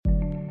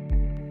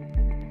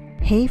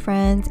Hey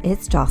friends,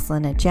 it's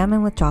Jocelyn at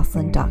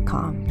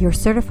jamminwithjocelyn.com, your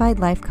certified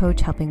life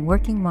coach helping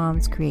working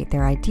moms create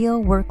their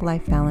ideal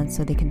work-life balance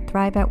so they can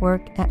thrive at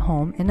work, at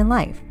home, and in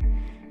life.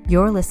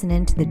 You're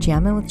listening to the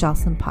Jammin' with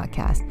Jocelyn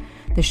podcast,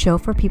 the show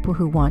for people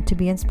who want to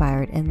be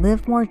inspired and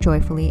live more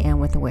joyfully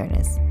and with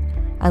awareness.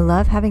 I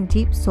love having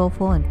deep,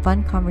 soulful, and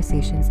fun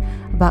conversations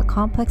about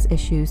complex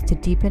issues to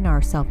deepen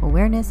our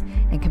self-awareness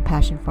and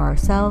compassion for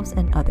ourselves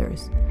and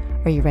others.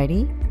 Are you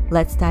ready?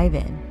 Let's dive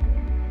in.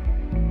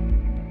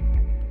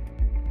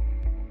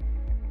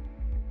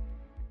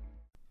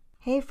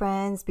 Hey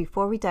friends,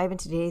 before we dive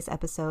into today's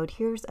episode,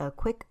 here's a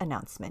quick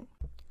announcement.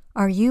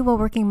 Are you a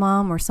working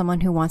mom or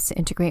someone who wants to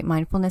integrate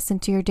mindfulness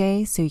into your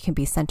day so you can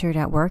be centered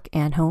at work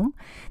and home?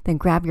 Then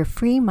grab your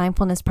free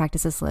mindfulness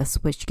practices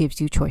list, which gives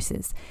you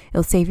choices.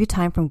 It'll save you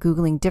time from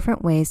Googling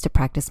different ways to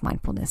practice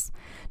mindfulness.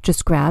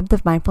 Just grab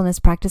the mindfulness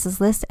practices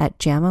list at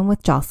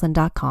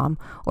jamminwithjocelyn.com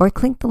or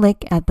click the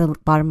link at the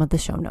bottom of the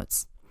show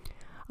notes.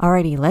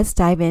 Alrighty, let's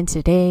dive into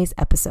today's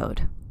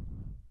episode.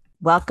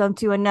 Welcome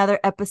to another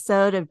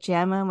episode of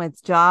Jammin'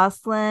 with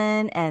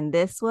Jocelyn, and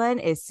this one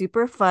is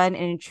super fun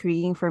and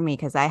intriguing for me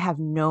because I have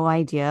no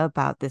idea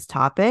about this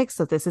topic,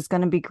 so this is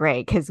going to be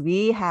great because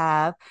we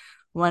have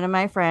one of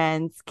my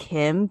friends,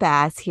 Kim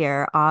Bass,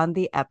 here on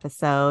the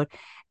episode,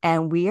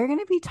 and we are going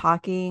to be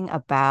talking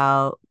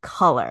about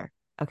color,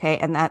 okay?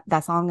 And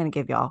that's all I'm going to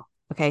give y'all,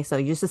 okay? So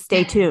you just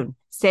stay tuned.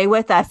 Stay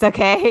with us,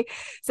 okay?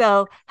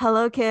 So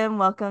hello, Kim.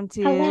 Welcome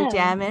to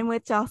Jammin'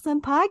 with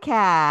Jocelyn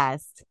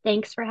podcast.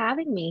 Thanks for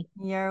having me.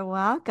 You're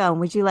welcome.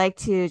 Would you like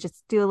to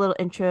just do a little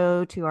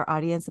intro to our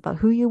audience about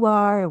who you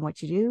are and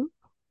what you do?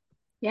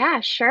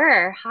 Yeah,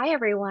 sure. Hi,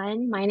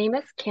 everyone. My name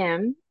is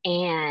Kim,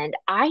 and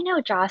I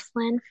know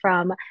Jocelyn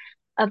from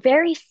a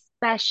very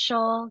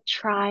special,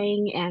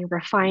 trying, and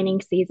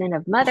refining season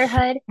of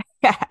motherhood.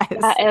 Yes.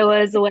 It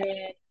was when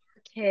our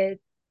kids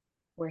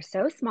were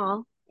so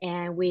small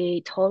and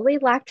we totally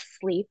lacked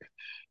sleep,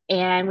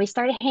 and we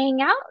started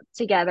hanging out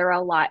together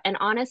a lot. And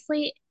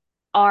honestly,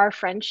 our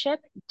friendship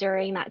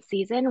during that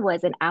season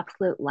was an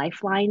absolute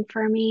lifeline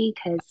for me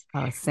because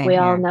Oh, same we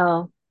all here.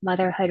 know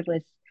motherhood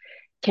was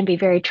can be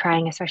very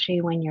trying,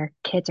 especially when your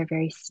kids are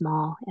very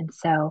small. And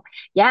so,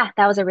 yeah,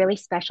 that was a really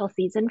special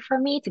season for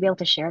me to be able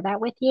to share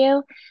that with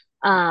you.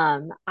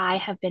 I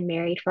have been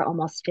married for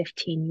almost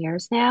 15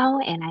 years now,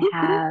 and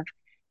Woo-hoo.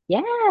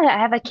 I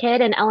have a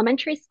kid in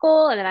elementary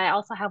school, and then I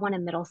also have one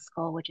in middle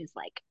school, which is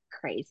like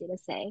crazy to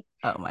say.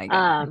 Oh my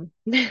God.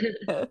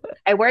 Um,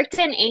 I worked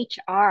in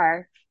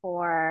HR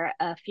for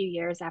a few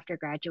years after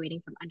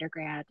graduating from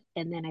undergrad,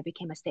 and then I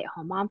became a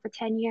stay-at-home mom for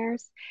 10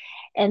 years.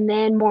 And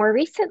then more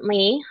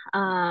recently,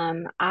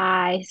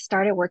 I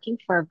started working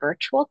for a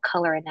virtual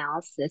color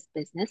analysis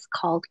business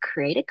called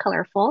Created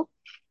Colorful.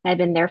 I've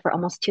been there for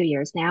almost 2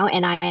 years now,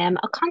 and I am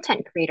a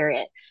content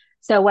creator.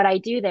 So what I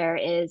do there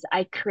is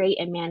I create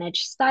and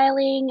manage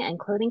styling and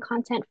clothing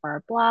content for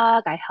our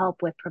blog. I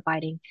help with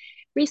providing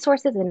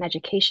resources and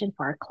education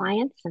for our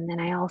clients. And then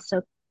I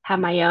also have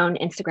my own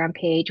Instagram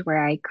page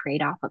where I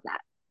create off of that.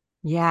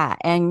 Yeah.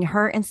 And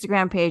her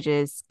Instagram page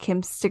is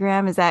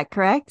Kimstagram. Is that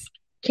correct?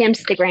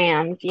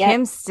 Kimstagrams. Yep.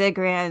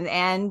 Kimstagram.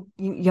 And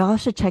y'all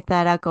should check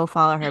that out. Go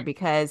follow her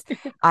because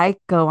I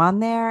go on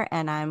there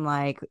and I'm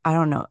like, I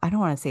don't know. I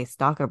don't want to say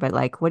stalker, but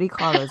like, what do you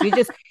call those?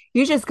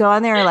 You just go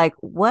on there like,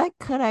 what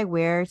could I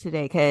wear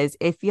today? Because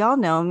if y'all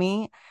know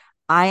me,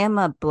 I am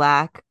a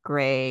black,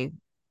 gray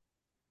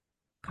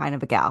kind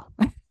of a gal.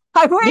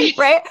 I'm wearing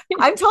gray.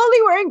 I'm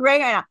totally wearing gray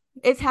right now.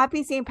 It's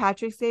Happy St.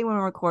 Patrick's Day when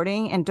we're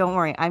recording, and don't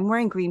worry, I'm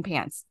wearing green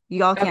pants.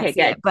 Y'all can't Okay,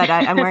 see it, good. but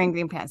I'm wearing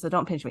green pants, so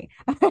don't pinch me.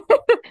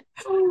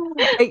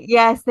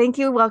 Yes, thank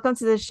you. Welcome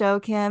to the show,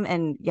 Kim.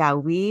 And yeah,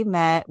 we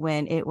met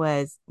when it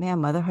was,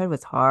 man, motherhood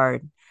was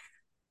hard.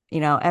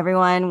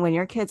 Everyone, when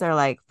your kids are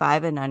like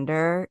 5 and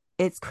under,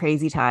 it's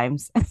crazy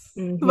times,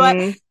 but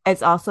hmm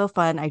it's also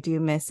fun. I do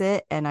miss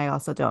it, and I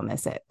also don't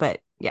miss it. But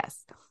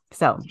yes,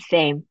 so.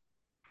 Same.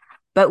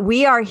 But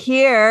we are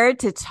here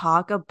to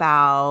talk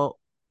about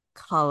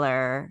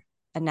color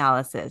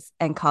analysis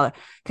and color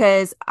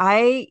because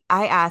I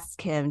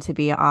asked him to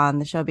be on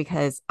the show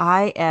because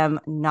I am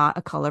not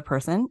a color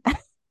person.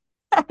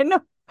 I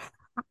know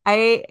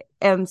I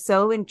am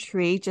so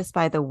intrigued just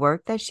by the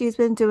work that she's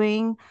been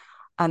doing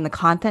and the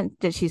content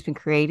that she's been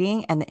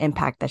creating and the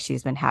impact that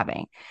she's been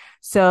having.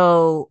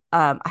 So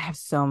I have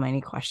so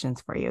many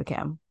questions for you,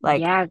 Kim. Like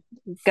Yeah,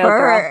 go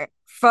girl.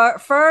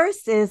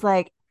 first is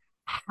like,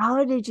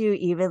 how did you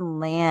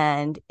even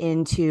land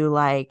into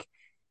like,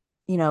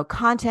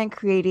 content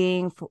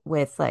creating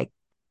with like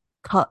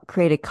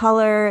created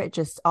color?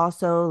 Just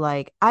also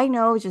like, I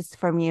know just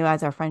from you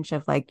as our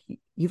friendship, like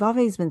you've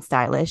always been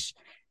stylish,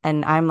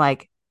 and I'm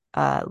like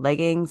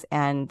leggings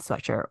and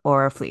sweatshirt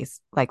or a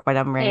fleece, like what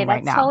I'm Hey, wearing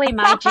right that's now. totally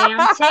my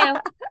jam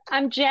too.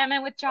 I'm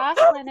jamming with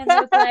Jocelyn in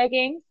those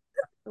leggings.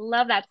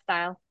 Love that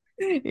style.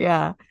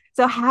 Yeah.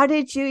 So how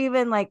did you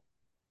even like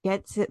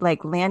get to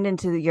like land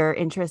into your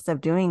interest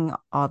of doing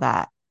all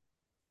that?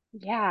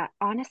 Yeah,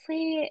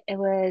 honestly, it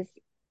was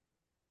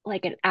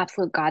like an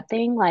absolute God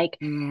thing. Like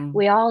Mm,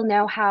 we all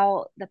know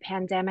how the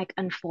pandemic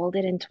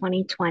unfolded in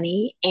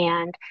 2020,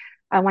 and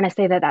I want to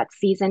say that that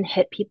season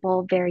hit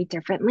people very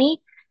differently.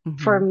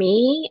 For hmm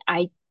me,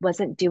 I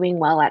wasn't doing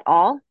well at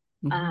all.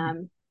 hmm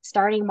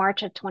Starting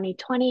March of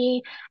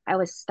 2020, I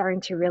was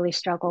starting to really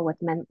struggle with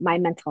my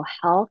mental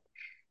health.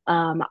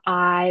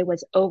 I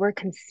was over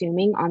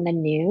consuming on the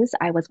news.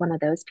 I was one of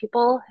those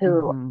people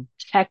who hmm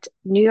checked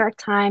New York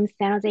Times,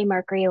 San Jose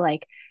Mercury,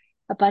 like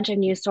a bunch of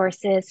news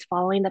sources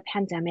following the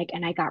pandemic,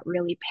 and I got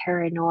really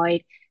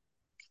paranoid,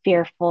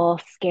 fearful,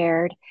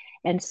 scared.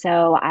 And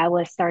so I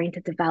was starting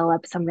to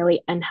develop some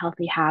really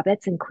unhealthy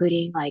habits,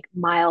 including like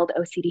mild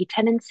OCD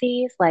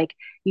tendencies, like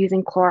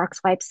using Clorox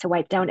wipes to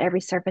wipe down every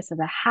surface of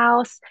the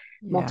house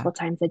Yeah. multiple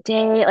times a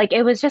day. Like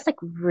it was just like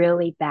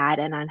really bad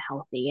and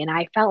unhealthy. And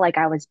I felt like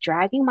I was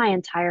dragging my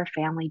entire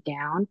family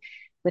down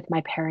with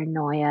my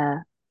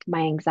paranoia,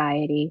 my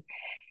anxiety.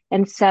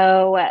 And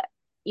so,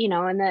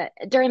 in the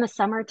during the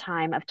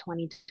summertime of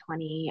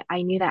 2020,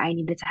 I knew that I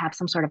needed to have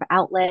some sort of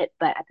outlet,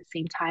 but at the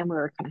same time, we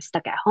were kind of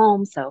stuck at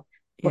home. So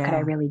what could I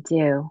Yeah. really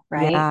do,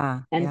 right?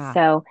 Yeah. And Yeah.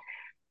 so,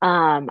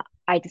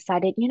 I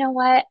decided, you know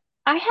what?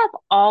 I have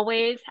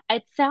always,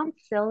 it sounds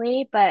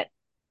silly, but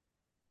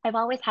I've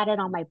always had it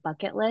on my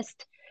bucket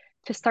list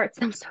to start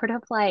some sort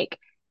of like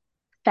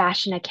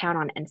fashion account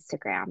on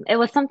Instagram. It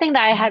was something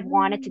that I had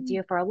wanted to Mm.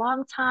 do for a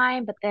long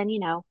time, but then,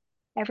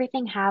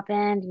 everything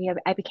happened.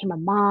 I became a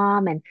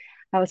mom and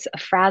I was a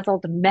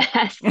frazzled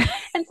mess.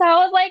 And so I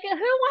was like, who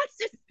wants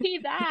to see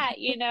that,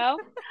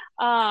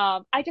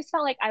 I just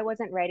felt like I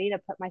wasn't ready to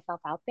put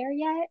myself out there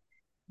yet,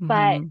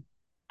 but hmm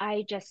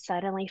I just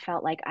suddenly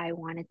felt like I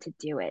wanted to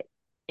do it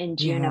in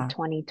June of Yeah.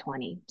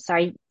 2020. So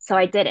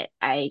I did it.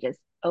 I just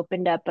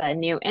opened up a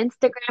new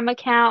Instagram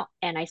account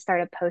and I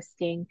started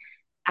posting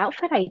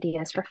outfit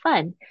ideas for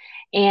fun.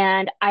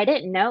 And I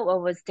didn't know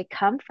what was to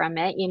come from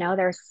it.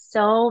 There's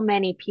so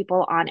many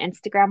people on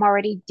Instagram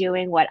already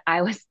doing what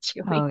I was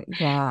doing. Oh,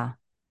 yeah.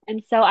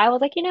 And so I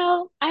was like,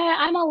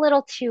 I'm a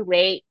little too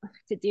late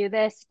to do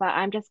this, but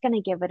I'm just going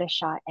to give it a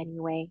shot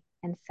anyway.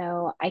 And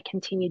so I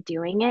continued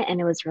doing it, and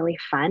it was really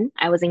fun.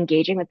 I was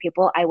engaging with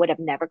people I would have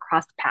never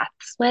crossed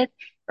paths with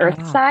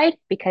Yeah. Earthside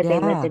because they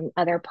lived Yeah. in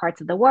other parts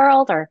of the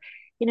world or,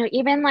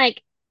 even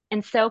like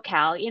in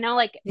SoCal,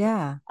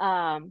 Yeah.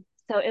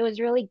 so it was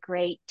really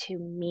great to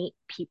meet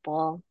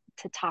people,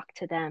 to talk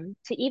to them,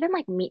 to even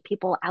like meet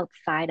people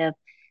outside of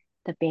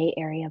the Bay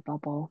Area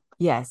bubble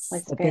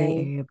Yes. was The Bay very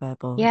Area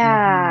bubble.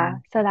 yeah,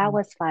 Hmm so that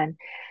was fun.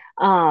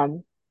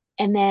 Um,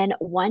 and then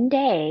one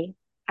day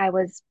I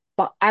was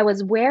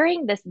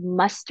wearing this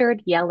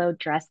mustard yellow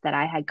dress that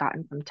I had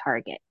gotten from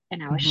Target,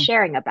 and I was hmm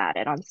sharing about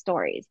it on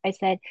stories. I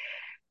said,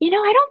 I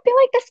don't feel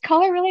like this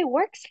color really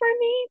works for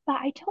me, but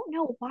I don't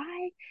know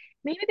why.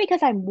 Maybe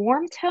because I'm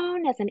warm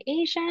tone as an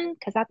Asian,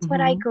 because that's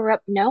what I hmm grew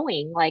up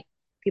knowing. Like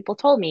people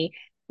told me,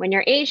 when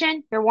you're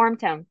Asian, you're warm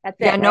tone.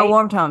 That's Yeah. it, No right?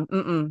 warm tone.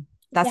 Mm-mm.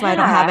 That's why I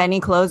don't have Yeah. any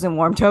clothes in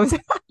warm tones.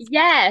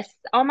 Yes.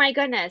 Oh my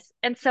goodness.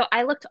 And so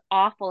I looked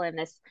awful in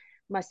this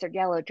mustard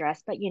yellow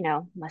dress, but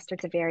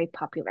mustard's a very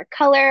popular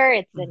color.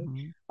 It's in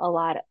hmm a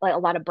lot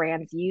of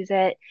brands use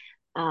it.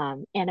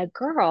 And a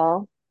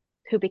girl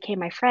who became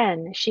my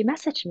friend, she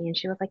messaged me and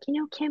she was like,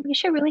 Kim, you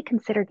should really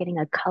consider getting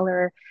a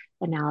color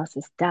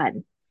analysis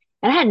done.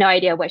 And I had no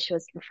idea what she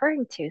was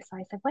referring to. So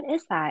I said, what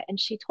is that? And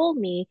she told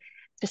me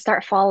to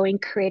start following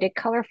Created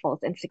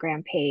Colorful's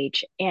Instagram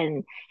page.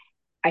 And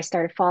I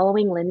started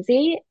following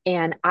Lindsay,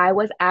 and I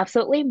was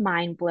absolutely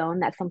mind blown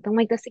that something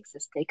like this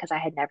existed because I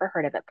had never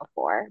heard of it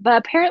before. But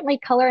apparently,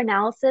 color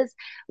analysis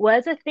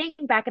was a thing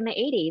back in the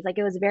 80s. Like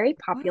it was very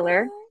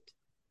popular. What?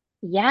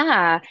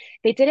 Yeah,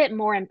 they did it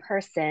more in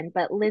person,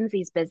 but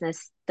Lindsay's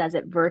business does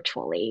it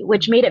virtually,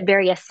 which made it hmm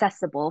very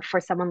accessible for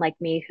someone like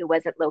me who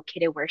wasn't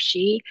located where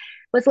she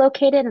was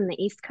located in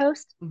the East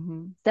Coast.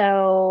 hmm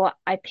So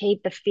I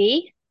paid the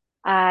fee.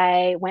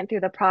 I went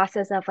through the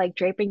process of like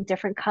draping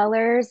different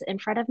colors in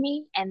front of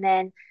me. And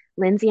then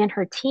Lindsay and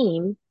her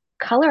team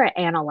color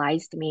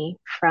analyzed me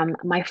from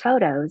my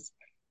photos.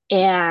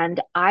 And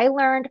I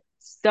learned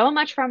so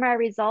much from my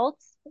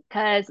results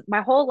because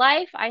my whole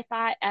life I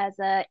thought as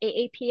a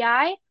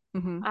AAPI,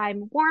 hmm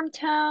I'm warm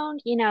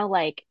toned,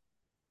 like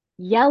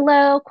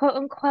yellow, quote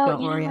unquote,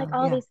 Don't worry. like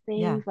all Yeah. these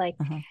Yeah. things like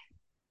Uh-huh.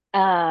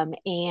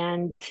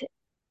 and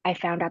I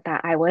found out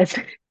that I was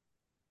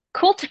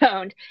cool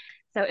toned.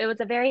 So it was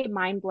a very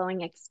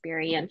mind-blowing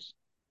experience.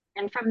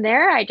 And from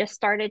there, I just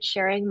started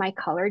sharing my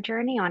color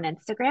journey on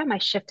Instagram. I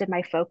shifted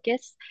my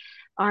focus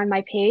on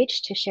my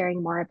page to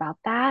sharing more about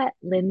that.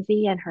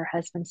 Lindsay and her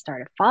husband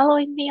started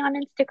following me on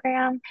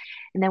Instagram.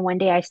 And then one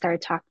day I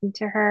started talking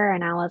to her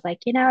and I was like,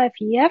 if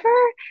you ever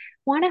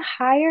want to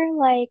hire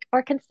like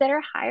or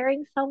consider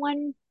hiring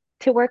someone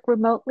to work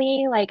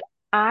remotely, like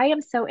I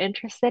am so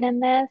interested in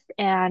this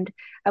and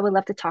I would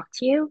love to talk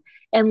to you.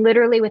 And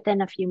literally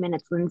within a few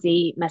minutes,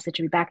 Lindsay messaged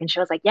me back and she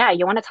was like, yeah,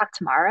 you want to talk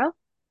tomorrow? And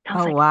I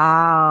was Oh, like,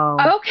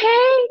 wow.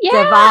 okay,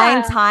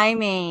 Divine yeah,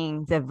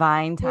 timing.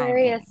 Divine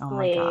timing. Oh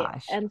my seriously.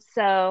 gosh. And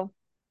so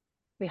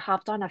we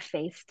hopped on a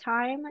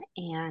FaceTime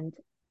and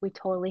we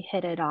totally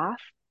hit it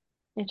off.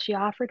 and she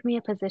offered me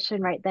a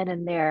position right then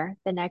and there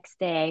the next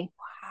day.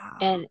 Wow.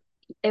 And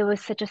it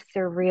was such a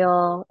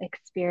surreal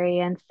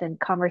experience and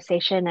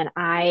conversation.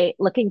 And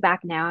looking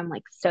back now, I'm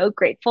like so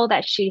grateful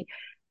that she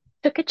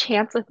took a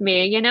chance with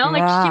me,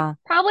 like she Yeah.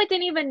 probably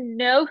didn't even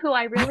know who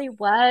I really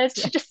was.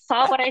 She just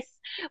saw what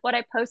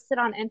I posted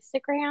on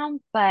Instagram,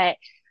 but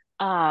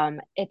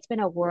it's been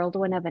a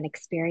whirlwind of an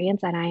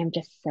experience and I am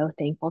just so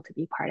thankful to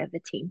be part of the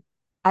team.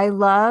 I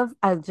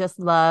just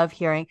love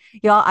hearing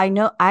y'all. I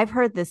know I've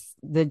heard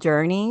the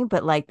journey,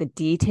 but like the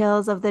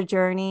details of the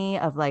journey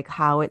of like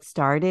how it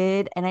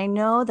started. And I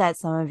know that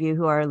some of you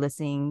who are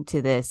listening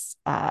to this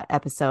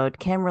episode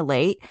can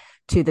relate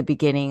to the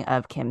beginning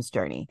of Kim's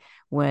journey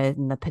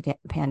when the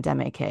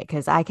pandemic hit,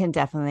 because I can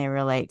definitely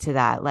relate to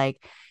that.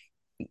 Like,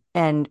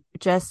 and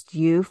just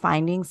you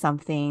finding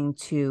something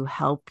to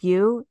help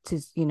you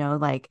to,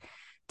 like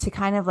to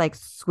kind of like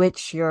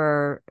switch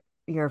your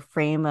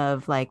frame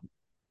of like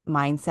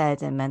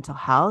mindset and mental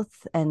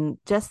health, and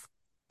just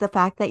the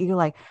fact that you're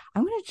like,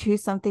 I'm going to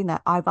choose something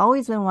that I've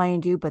always been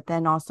wanting to do, but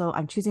then also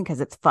I'm choosing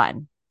because it's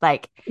fun,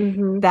 like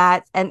Hmm.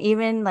 that. And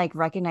even like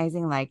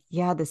recognizing like,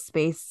 yeah, the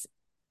space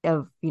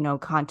of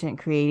content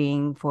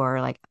creating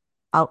for like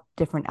out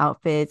different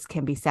outfits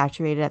can be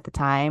saturated at the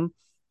time.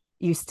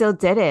 You still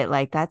did it.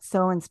 Like that's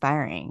so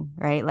inspiring,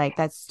 right? Like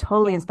that's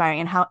totally Yeah. inspiring.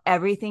 And how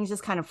everything's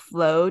just kind of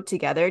flowed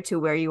together to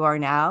where you are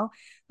now.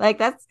 Like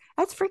that's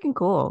freaking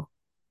cool.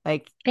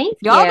 Like if Thank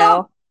y'all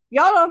don't you.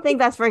 y'all don't think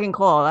that's freaking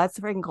cool, that's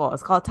freaking cool.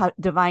 It's called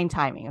divine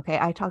timing. Okay,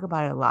 I talk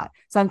about it a lot,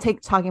 so I'm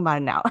talking about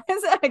it now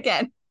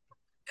again.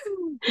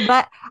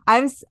 But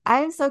I'm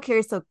so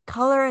curious. So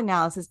color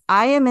analysis,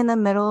 I am in the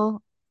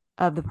middle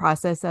of the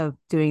process of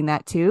doing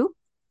that too.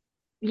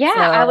 Yeah,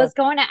 I So was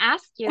going to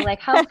ask you, like,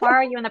 how far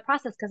are you in the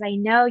process? Because I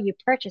know you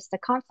purchased a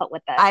consult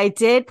with us. I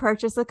did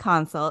purchase a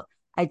consult.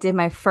 I did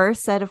my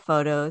first set of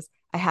photos.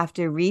 I have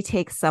to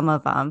retake some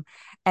of them.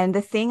 And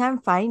the thing I'm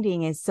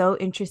finding is so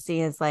interesting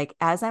is like,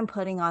 as I'm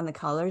putting on the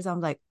colors,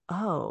 I'm like,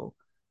 oh,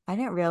 I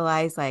didn't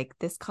realize like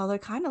this color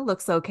kind of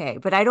looks okay.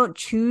 But I don't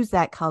choose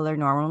that color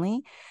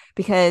normally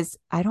because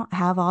I don't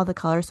have all the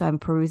colors. So I'm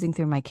perusing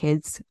through my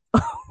kids'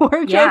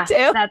 wardrobe Yeah,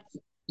 too.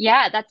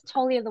 that's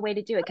totally the way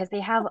to do it because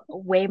they have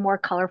way more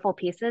colorful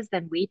pieces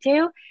than we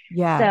do.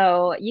 Yeah.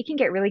 So you can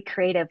get really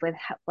creative with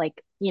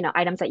like,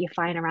 items that you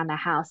find around the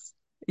house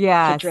to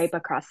Yes. drape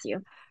across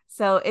you.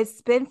 So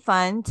it's been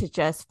fun to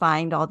just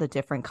find all the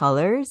different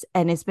colors,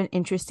 and it's been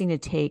interesting to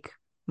take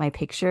my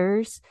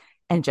pictures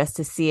and just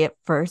to see it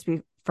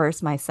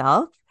first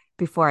myself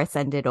before I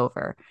send it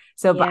over.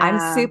 So, but I'm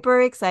Yeah.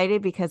 super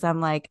excited because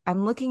I'm like,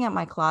 I'm looking at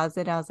my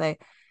closet. I was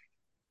like,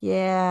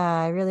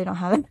 yeah, I really don't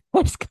have that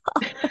much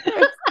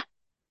colors.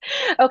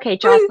 Okay,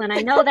 Jocelyn,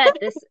 I know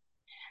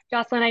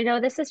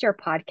this is your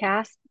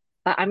podcast,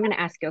 but I'm going to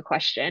ask you a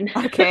question.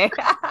 Okay.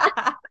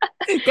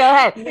 Go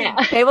ahead. Now,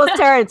 Tables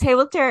turn,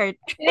 table turn.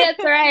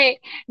 that's right.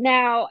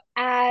 Now,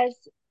 as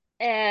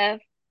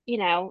if, you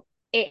know,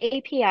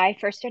 API,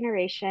 first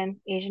generation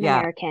Asian Yeah.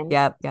 American,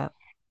 Yep. Yep.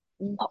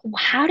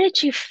 how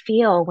did you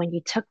feel when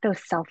you took those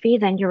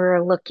selfies and you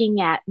were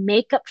looking at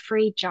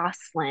makeup-free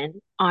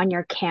Jocelyn on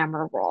your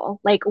camera roll?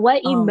 Like,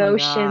 what Oh my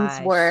emotions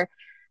gosh. were,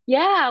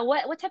 yeah,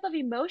 what type of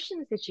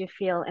emotions did you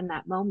feel in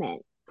that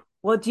moment?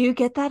 Well, do you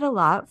get that a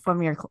lot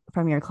from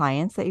your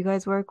clients that you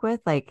guys work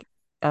with? Like,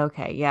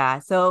 okay, yeah.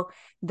 So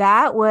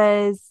that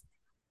was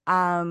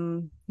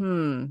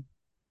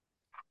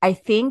I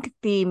think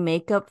the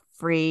makeup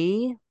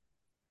free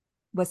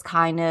was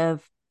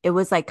it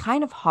was like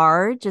kind of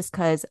hard just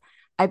because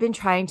I've been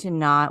trying to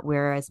not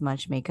wear as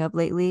much makeup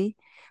lately.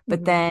 But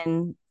Hmm.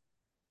 then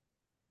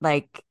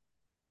like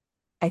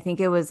I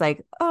think it was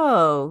like,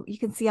 oh, you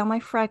can see all my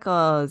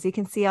freckles, you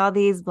can see all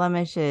these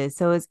blemishes.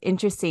 So it's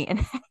interesting.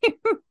 And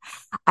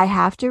I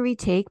have to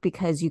retake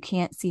because you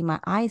can't see my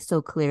eyes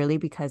so clearly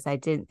because I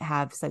didn't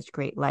have such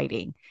great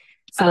lighting.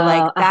 So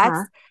like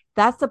Uh-huh.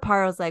 that's the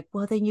part I was like,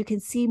 well, then you can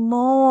see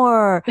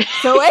more.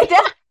 So it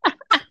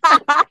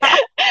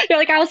You're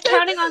like, I was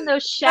counting on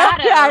those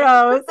shadows.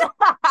 shadows.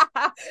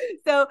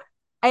 So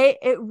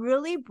it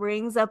really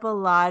brings up a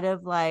lot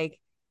of like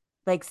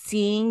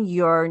seeing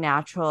your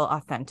natural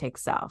authentic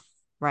self,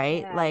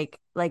 right? Yes.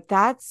 Like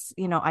that's,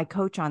 I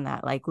coach on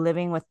that, like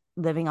living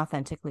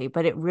authentically,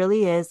 but it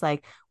really is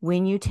like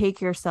when you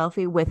take your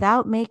selfie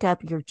without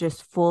makeup, you're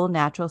just full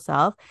natural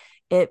self.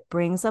 It can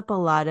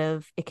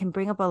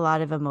bring up a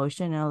lot of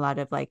emotion and a lot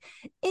of like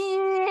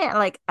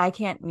I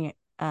can't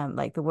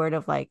like the word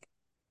of like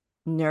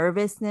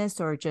nervousness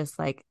or just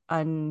like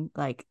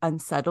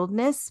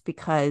unsettledness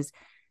because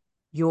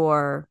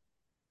you're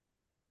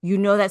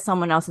that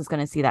someone else is going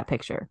to see that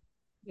picture,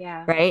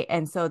 Yeah. right?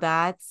 And so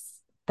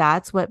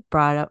that's what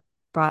brought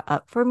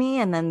up for me.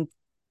 And then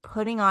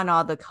putting on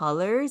all the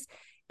colors,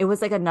 it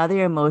was like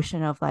another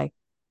emotion of like,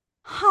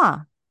 huh,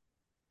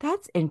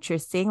 that's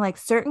interesting. Like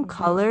certain Hmm.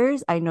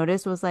 colors I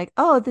noticed was like,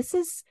 oh, this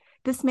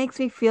makes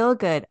me feel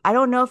good. I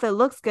don't know if it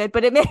looks good,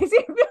 but it makes me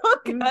feel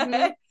Hmm.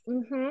 good.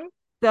 Hmm.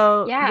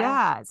 So Yeah.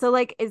 yeah. So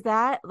like is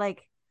that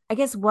like, I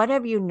guess, what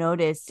have you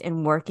noticed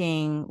in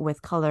working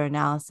with color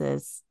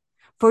analysis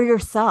for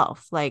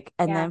yourself, like,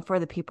 and Yeah. then for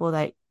the people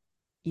that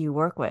you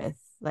work with,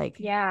 like,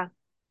 Yeah.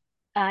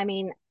 I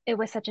mean, it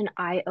was such an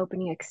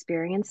eye-opening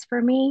experience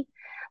for me.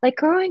 Like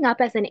growing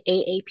up as an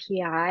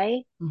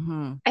AAPI,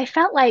 mm-hmm. I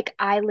felt like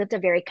I lived a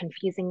very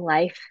confusing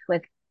life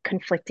with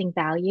conflicting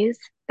values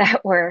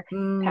that were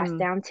passed Mm,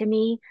 down to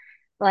me.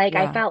 Like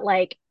I yeah, felt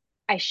like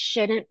I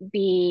shouldn't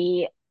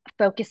be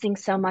focusing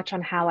so much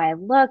on how I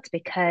looked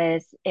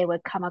because it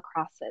would come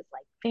across as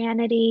like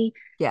vanity.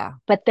 yeah,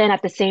 But then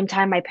at the same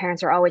time, my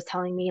parents are always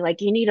telling me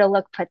like you need to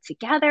look put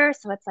together.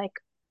 So it's like,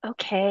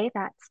 okay,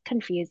 that's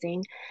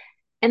confusing.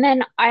 And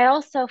then I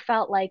also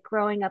felt like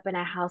growing up in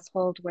a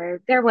household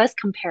where there was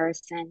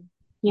comparison,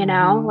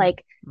 mm-hmm.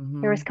 like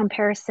there Mm-hmm. was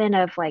comparison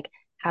of like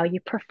how you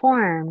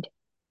performed.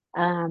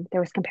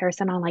 There was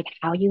comparison on like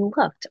how you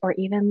looked or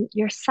even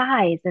your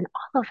size and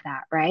all of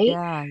that, right?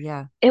 Yeah,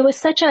 yeah, It was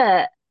such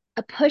a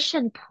push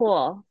and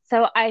pull.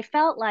 So I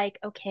felt like,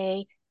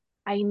 okay,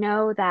 I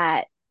know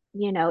that,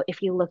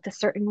 if you looked a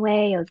certain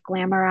way, it was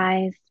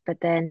glamorized, but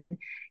then,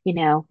 you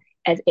know,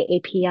 as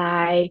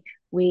AAPI,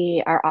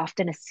 we are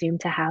often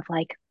assumed to have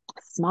like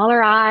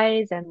smaller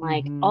eyes and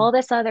like mm-hmm. all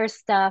this other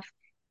stuff.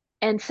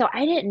 And so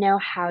I didn't know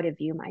how to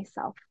view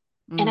myself.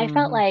 And I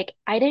felt Mm-hmm. like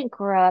I didn't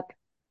grow up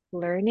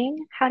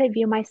learning how to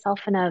view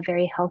myself in a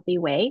very healthy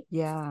way.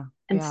 Yeah,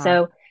 And yeah,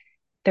 so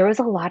there was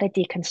a lot of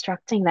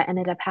deconstructing that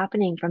ended up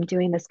happening from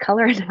doing this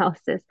color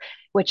analysis,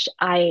 which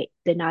I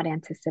did not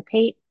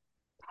anticipate.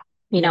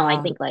 I yeah,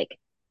 think like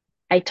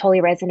I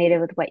totally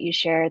resonated with what you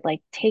shared,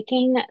 like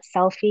taking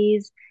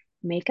selfies,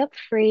 makeup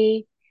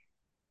free,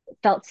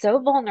 felt so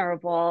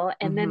vulnerable.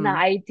 And then the mm-hmm.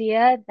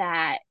 idea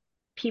that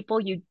people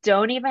you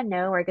don't even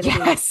know are going to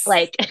be Yes.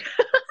 like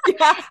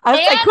Yeah. I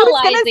was like, who's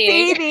gonna analyzing.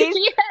 see these?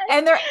 Yes,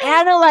 And they're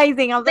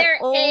analyzing. I was like, they're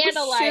oh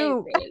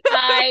shoot. analyzing.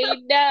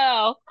 I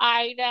know.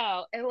 I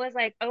know. It was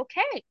like,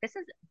 okay, this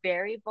is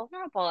very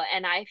vulnerable.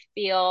 And I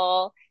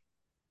feel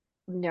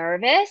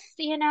nervous,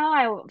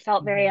 I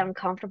felt very Mhm.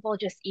 uncomfortable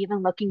just even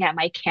looking at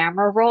my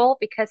camera roll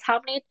because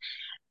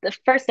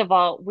first of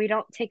all, we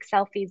don't take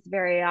selfies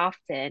very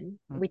often.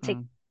 We take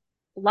Mm-mm.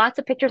 lots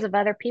of pictures of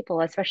other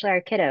people, especially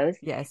our kiddos.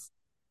 Yes.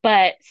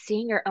 But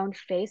seeing your own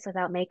face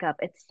without makeup,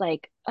 it's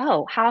like,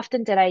 oh, how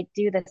often did I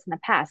do this in the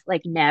past?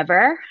 Like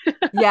never,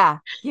 Yeah.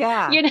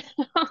 Yeah. you know?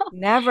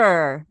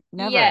 Never.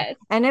 Never. Yes.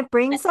 And it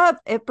brings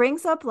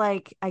up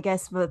like, I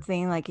guess the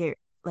thing like you're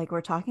like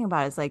we're talking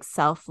about is like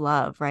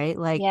self-love, right?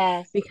 Like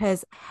Yes.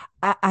 because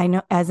I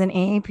know as an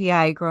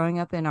AAPI growing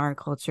up in our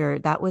culture,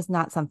 that was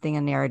not something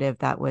a narrative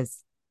that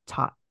was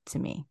taught to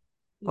me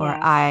or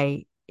Yes.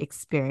 I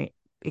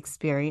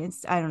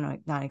experienced. I don't know,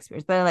 not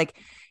experienced, but like,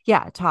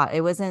 yeah, taught.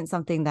 It wasn't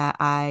something that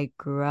I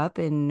grew up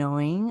in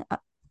knowing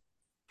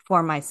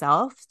for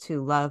myself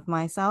to love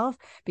myself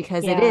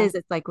because Yeah.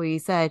 it's like what you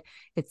said,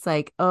 it's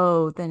like,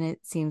 oh, then it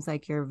seems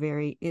like you're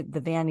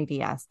the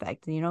vanity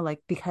aspect,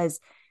 like because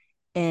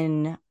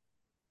in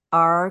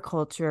our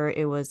culture,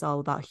 it was all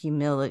about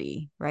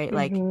humility, right?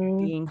 Like Hmm.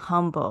 being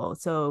humble.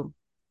 So,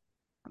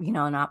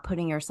 not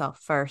putting yourself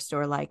first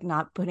or like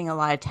not putting a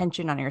lot of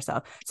attention on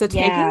yourself. So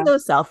taking Yeah.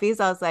 those selfies,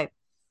 I was like,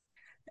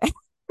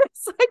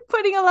 it's like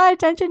putting a lot of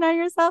attention on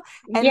yourself.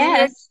 And then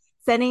you're Yes.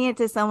 sending it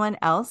to someone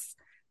else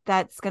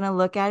that's gonna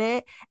look at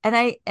it. And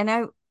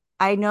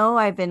I know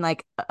I've been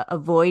like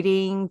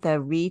avoiding the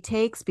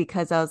retakes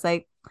because I was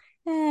like,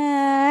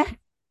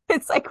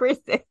 it's like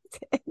resistance.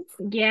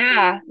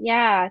 Yeah.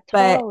 Yeah.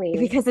 But Totally.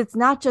 because it's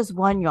not just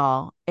one,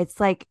 y'all, it's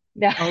like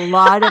No. a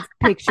lot of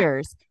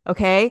pictures.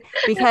 Okay.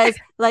 Because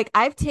like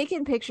I've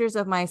taken pictures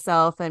of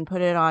myself and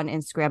put it on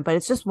Instagram, but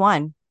it's just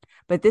one.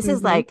 But this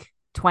is Hmm. like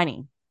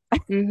 20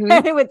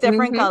 Hmm. with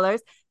different Hmm.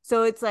 colors.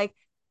 So it's like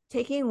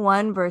taking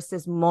one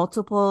versus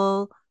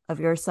multiple of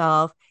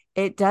yourself.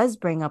 It does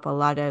bring up a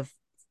lot of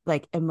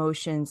like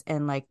emotions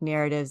and like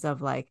narratives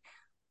of like,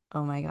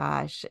 oh my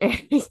gosh.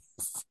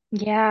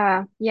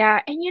 Yeah.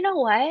 Yeah. And you know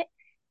what?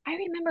 I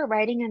remember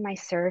writing in my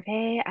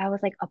survey, I was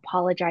like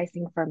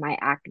apologizing for my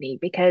acne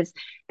because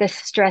the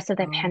stress of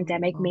the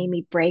pandemic Oh. made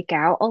me break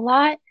out a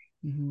lot.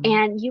 Mhm.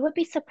 And you would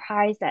be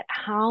surprised at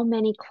how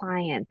many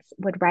clients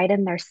would write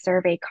in their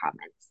survey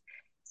comments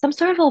some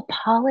sort of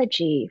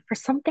apology for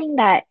something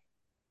that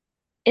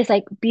is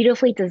like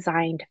beautifully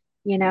designed,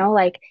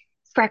 like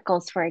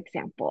freckles, for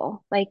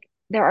example. Like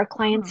there are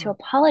clients who Huh.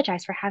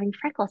 apologize for having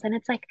freckles. And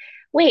it's like,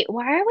 wait,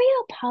 why are we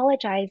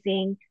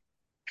apologizing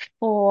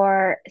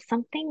for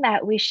something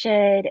that we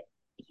should,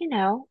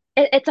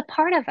 it's a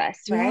part of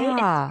us, right? It's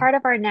Yeah. part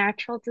of our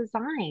natural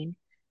design.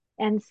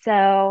 And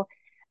so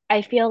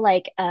I feel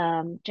like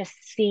just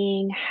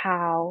seeing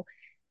how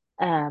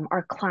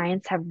our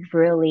clients have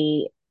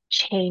really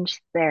changed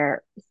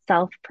their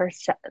self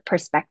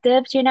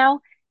perspectives,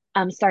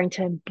 starting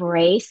to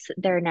embrace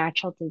their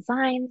natural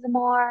designs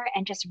more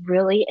and just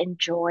really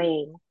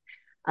enjoying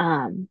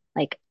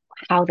like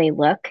how they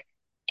look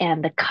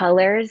and the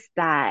colors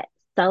that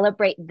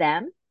celebrate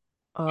them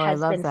Oh, I has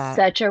love been that.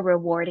 such a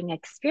rewarding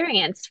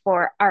experience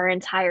for our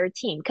entire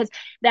team because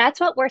that's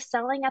what we're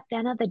selling at the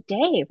end of the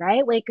day,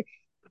 right? Like,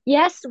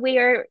 yes, we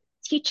are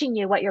teaching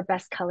you what your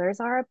best colors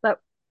are, but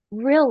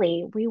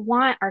really, we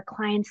want our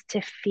clients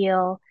to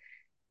feel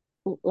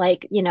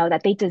like,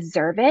 that they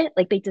deserve it,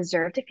 like they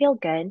deserve to feel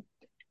good,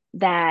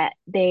 that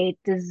they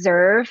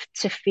deserve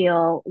to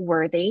feel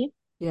worthy,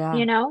 Yeah.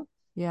 you know,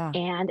 Yeah.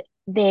 and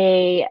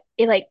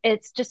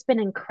it's just been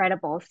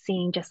incredible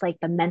seeing just like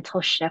the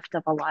mental shift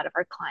of a lot of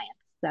our clients.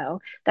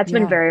 So that's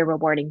been Yeah. very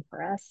rewarding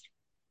for us.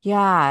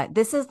 Yeah.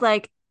 This is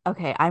like,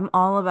 okay, I'm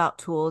all about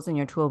tools in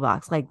your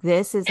toolbox. Like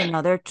this is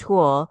another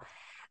tool.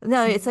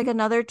 No, it's like Mhm.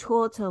 another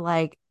tool to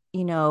like,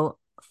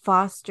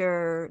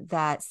 foster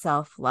that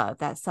self-love,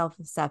 that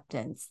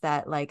self-acceptance,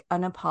 that like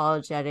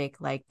unapologetic,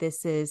 like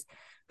this is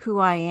who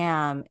I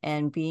am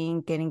and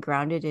getting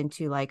grounded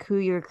into like who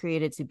you're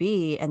created to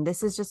be. And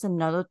this is just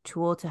another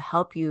tool to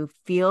help you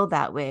feel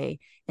that way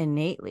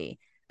innately,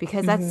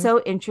 because that's Mhm.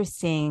 so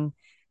interesting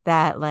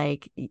that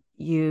like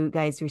you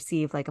guys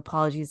receive like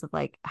apologies of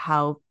like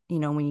how,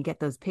 when you get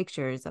those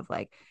pictures of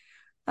like,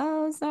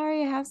 oh,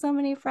 sorry, I have so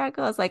many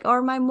freckles, like,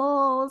 or my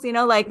moles,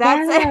 like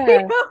that's,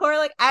 Yeah. or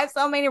like I have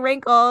so many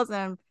wrinkles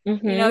and,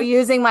 Mhm.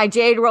 using my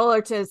jade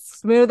roller to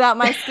smooth out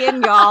my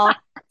skin, y'all.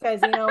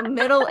 Because,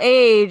 middle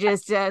age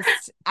is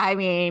just, I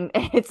mean,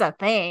 it's a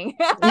thing.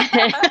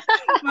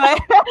 but,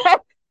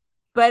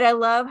 but I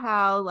love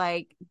how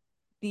like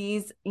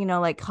these,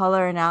 like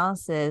color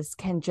analysis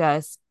can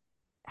just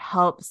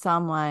help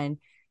someone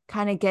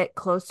kind of get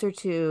closer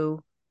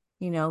to,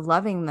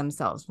 loving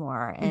themselves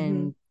more Mhm.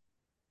 and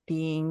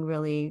being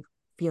really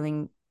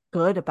feeling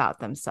good about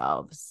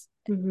themselves,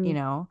 you Mhm.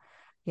 know?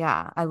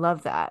 Yeah, I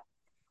love that.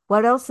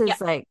 What else Yeah.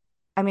 is like,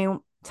 I mean,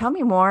 tell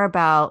me more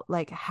about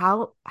like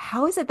how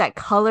is it that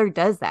color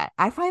does that?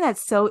 I find that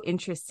so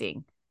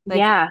interesting. Like,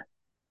 Yeah.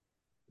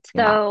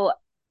 yeah.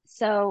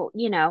 So,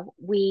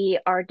 we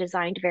are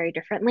designed very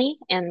differently.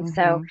 And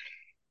so Mm-hmm.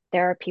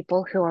 there are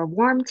people who are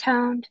warm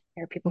toned,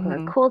 there are people who are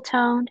Mm-hmm. cool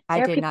toned, I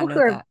there are did not people who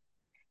know are, that.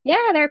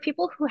 yeah, there are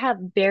people who have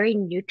very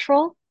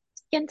neutral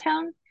skin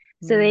tone.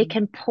 So they Mm.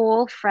 can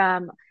pull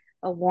from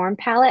a warm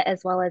palette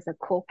as well as a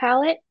cool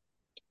palette.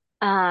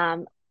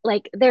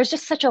 Like there's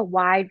just such a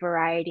wide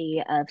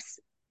variety of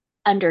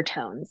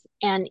undertones.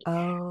 And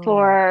Oh.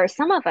 for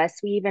some of us,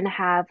 we even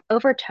have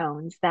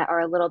overtones that are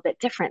a little bit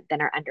different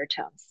than our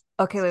undertones.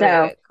 Okay, wait, wait,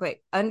 So wait,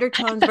 wait.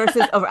 Undertones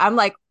versus over. I'm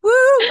like, woo!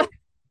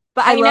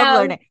 But I I love know.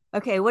 learning.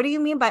 Okay, what do you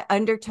mean by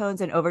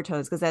undertones and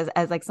overtones? Because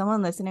as like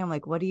someone listening, I'm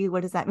like, what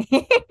does that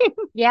mean?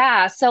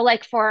 Yeah, so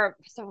like for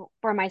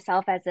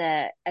myself as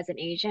an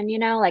Asian,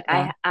 like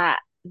Yeah.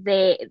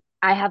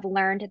 I have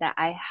learned that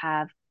I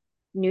have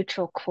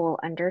neutral cool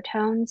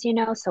undertones,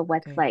 so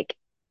Okay.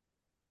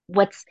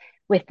 what's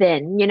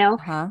within,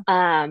 Uh-huh.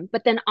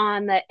 but then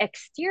on the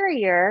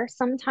exterior,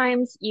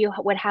 sometimes you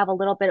would have a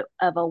little bit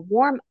of a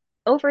warm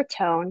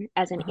overtone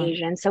as an Uh-huh.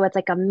 Asian, so it's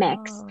like a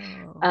mix.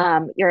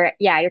 Oh.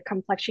 Your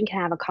complexion can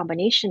have a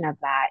combination of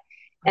that.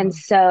 And Oh.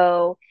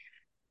 so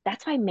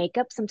that's why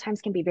makeup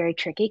sometimes can be very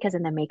tricky because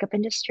in the makeup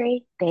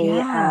industry,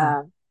 Yeah.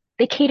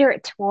 they cater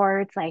it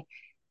towards like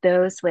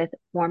those with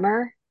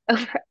warmer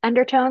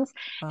undertones.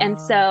 And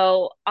Oh.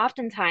 so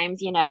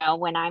oftentimes,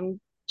 when I'm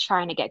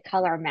trying to get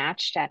color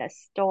matched at a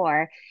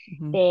store,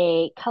 Mm-hmm.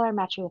 they color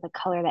match me with a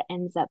color that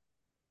ends up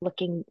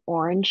looking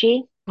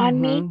orangey on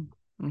me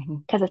Mm-hmm. Mm-hmm.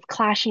 because it's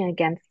clashing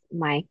against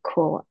my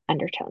cool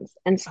undertones.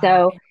 And Oh,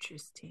 so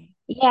interesting.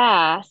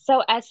 yeah.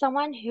 So as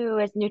someone who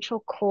is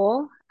neutral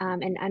cool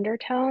in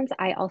undertones,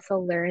 I also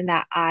learned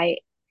that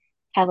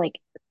have like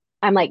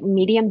I'm like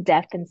medium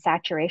depth and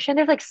saturation.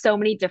 There's like so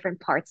many different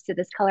parts to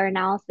this color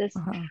analysis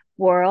Uh-huh.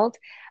 world,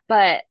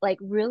 but like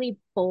really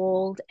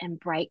bold and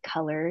bright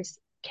colors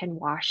can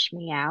wash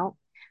me out.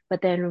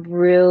 But then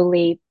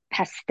really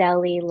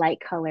pastel-y light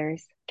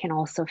colors can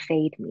also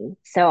fade me.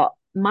 So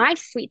my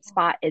sweet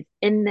spot is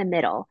in the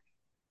middle,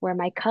 where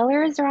my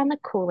colors are on the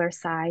cooler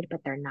side,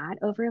 but they're not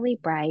overly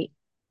bright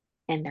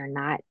and they're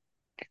not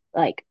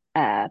like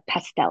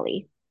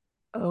pastel-y.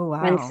 Oh,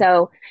 And wow.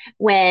 so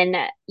when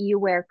you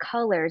wear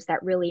colors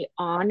that really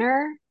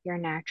honor your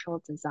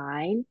natural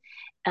design,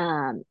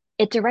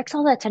 it directs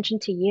all the attention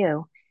to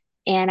you.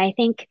 And I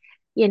think,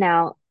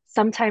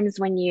 sometimes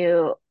when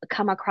you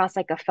come across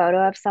like a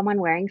photo of someone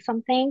wearing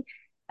something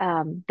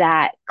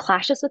that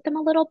clashes with them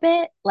a little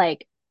bit,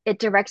 like it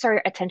directs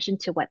our attention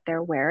to what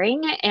they're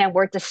wearing and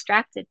we're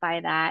distracted by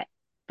that.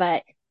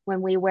 But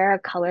when we wear a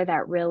color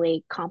that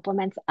really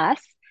complements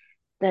us,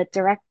 the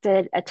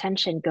directed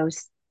attention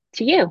goes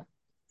to you.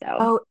 So,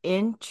 Oh,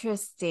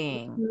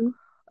 interesting. mhm.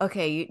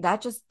 Okay,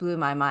 that just blew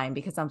my mind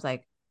because I was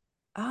like,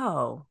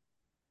 oh,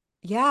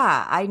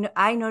 yeah,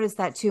 I noticed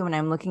that too when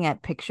I'm looking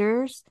at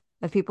pictures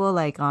of people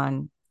like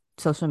on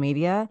social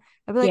media.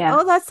 I'd be like, Yeah,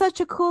 "Oh, that's such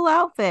a cool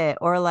outfit."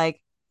 Or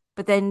like,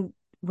 but then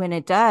when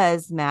it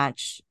does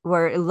match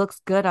where it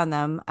looks good on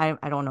them, I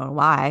don't know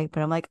why,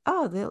 but I'm like,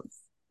 "Oh,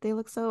 they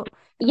look so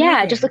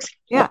yeah, it just amazing." looks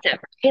Yeah. cohesive,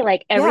 right?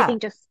 Like Yeah. everything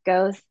just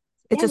goes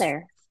It just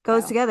together.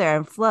 goes So, together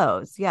and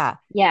flows. Yeah.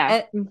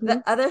 yeah. And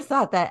the other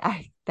thought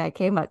that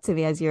came up to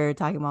me as you were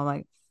talking about, I'm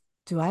like,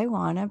 do I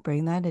want to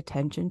bring that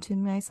attention to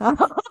myself?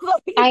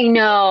 I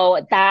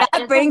know that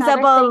That is brings up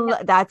another thing.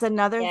 that's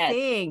another Yes,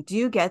 thing. Do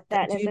you get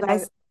that? that Do is you another.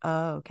 guys?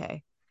 Oh,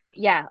 okay.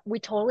 Yeah, we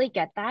totally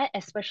get that,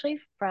 especially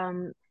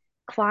from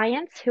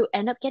clients who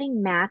end up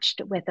getting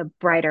matched with a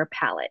brighter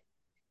palette.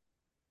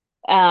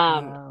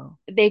 um Oh,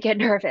 they get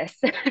nervous.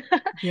 They're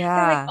like,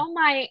 yeah,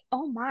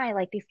 oh my,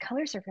 like these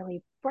colors are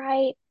really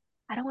bright.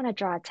 I don't want to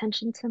draw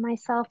attention to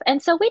myself.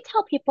 And so we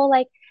tell people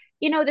like,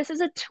 this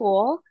is a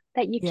tool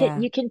that yeah,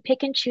 you can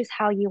pick and choose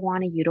how you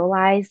want to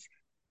utilize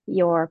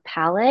your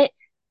palette.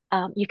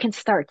 You can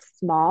start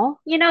small.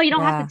 You don't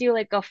have to yeah, do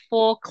like a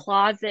full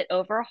closet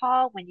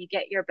overhaul when you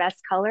get your best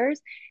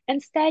colors.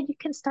 Instead, you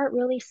can start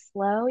really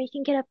slow. You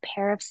can get a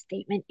pair of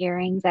statement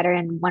earrings that are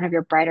in one of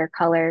your brighter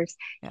colors.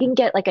 You yeah. can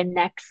get like a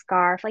neck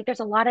scarf. Like there's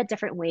a lot of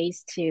different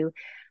ways to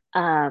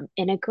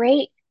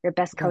integrate your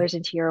best Yeah. colors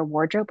into your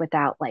wardrobe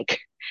without like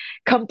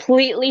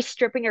completely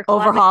stripping your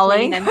closet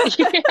clean Overhauling. and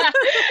yeah,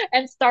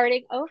 and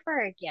starting over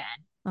again.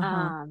 Uh-huh.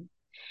 Um,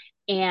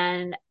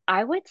 and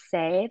I would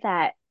say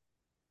that,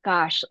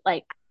 gosh,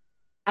 like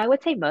I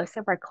would say most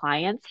of our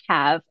clients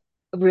have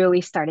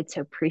really started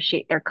to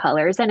appreciate their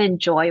colors and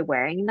enjoy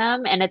wearing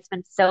them. And it's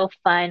been so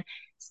fun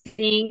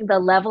seeing the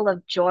level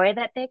of joy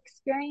that they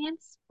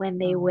experience when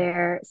they Oh.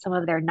 wear some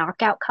of their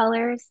knockout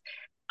colors.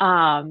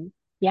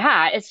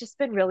 Yeah, it's just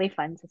been really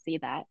fun to see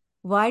that.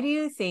 Why do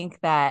you think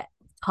that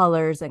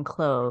colors and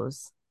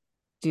clothes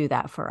do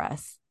that for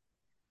us?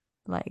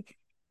 Like,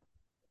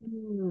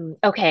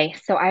 Okay,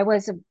 so I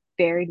was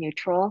very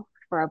neutral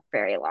for a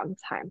very long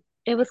time.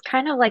 It was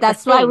kind of like a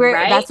thing,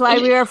 right? that's why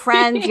we were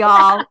friends, Yeah,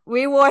 y'all.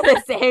 We wore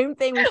the same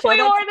thing. We showed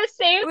we up wore the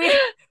same. we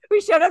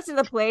we showed up to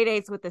the play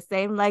dates with the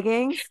same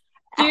leggings.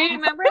 Do you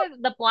remember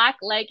the black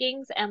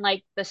leggings and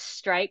like the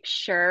striped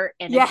shirt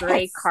and a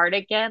gray Yes.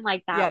 cardigan?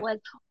 Like that Yeah. was,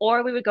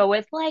 or we would go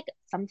with like,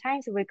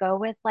 sometimes we would go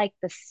with like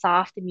the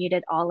soft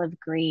muted olive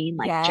green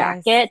like Yes.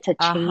 jacket to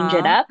change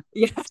it Uh-huh. up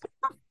Yes.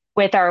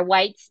 with our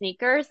white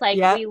sneakers. Like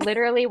Yep. we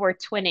literally were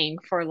twinning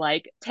for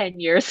like 10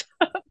 years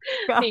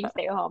being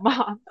stay-at-home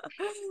moms.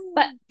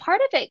 But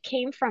part of it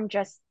came from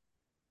just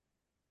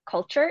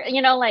culture,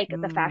 like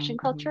the fashion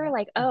culture, Mm-hmm.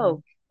 like, Mm-hmm.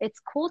 oh, it's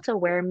cool to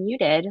wear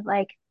muted.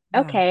 Like,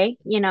 Yeah. okay,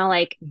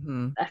 like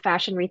Mm-hmm.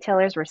 fashion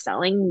retailers were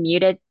selling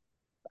muted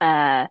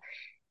uh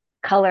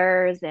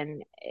colors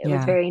and it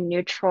was Yeah. very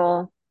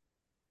neutral.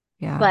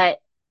 Yeah. But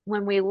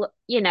when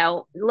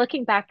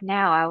looking back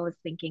now, I was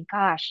thinking,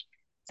 gosh,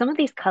 some of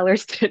these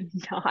colors did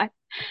not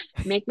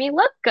make me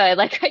look good.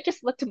 Like I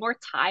just looked more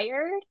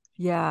tired.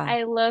 Yeah.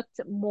 I looked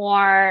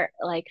more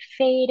like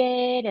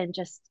faded and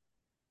just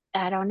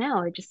I don't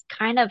know, it just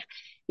kind of,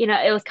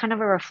 it was kind of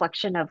a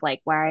reflection of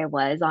like where I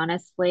was,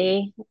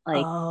 honestly.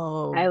 Like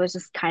Oh, I was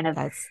just kind of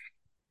that's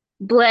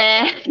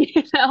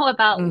bleh,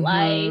 about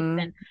life mm-hmm.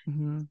 and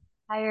Mm-hmm.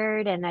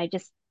 tired, and I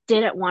just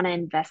didn't want to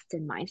invest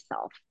in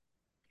myself.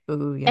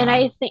 Oh, And yeah.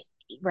 I think,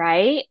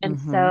 right? And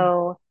Mm-hmm.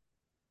 so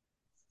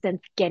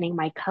since getting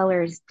my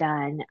colors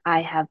done,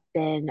 I have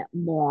been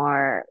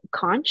more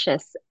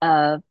conscious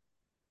of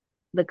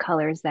the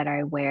colors that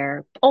I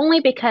wear,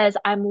 only because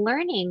I'm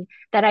learning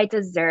that I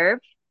deserve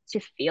to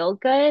feel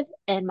good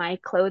in my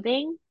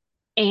clothing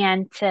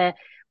and to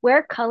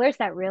wear colors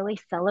that really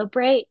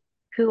celebrate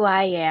who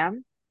I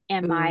am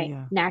and Oh, my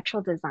yeah.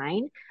 natural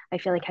design. I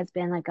feel like has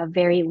been like a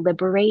very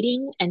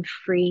liberating and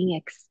freeing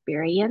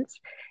experience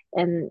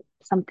and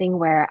something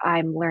where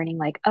I'm learning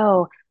like,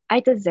 oh, I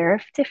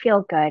deserve to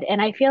feel good.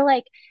 And I feel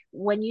like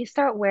when you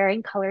start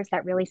wearing colors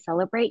that really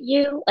celebrate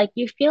you, like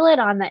you feel it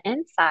on the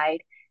inside,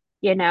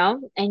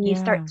 and you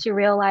start Yeah. to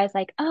realize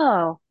like,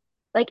 oh,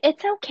 like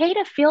it's okay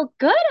to feel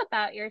good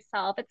about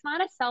yourself. It's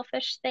not a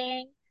selfish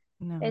thing.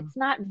 No. It's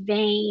not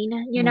vain,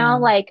 No.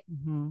 like,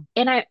 Mm-hmm.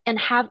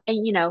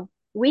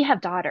 we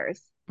have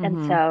daughters. And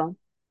Mm-hmm. so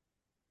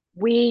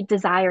we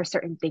desire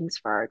certain things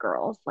for our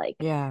girls. Like,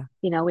 Yeah.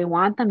 we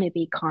want them to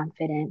be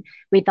confident.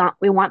 We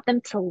want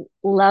them to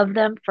love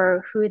them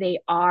for who they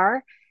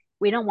are.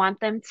 We don't want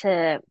them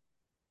to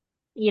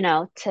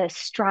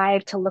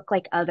strive to look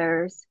like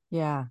others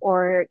Yeah.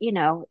 or,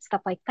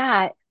 stuff like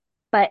that.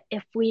 But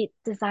if we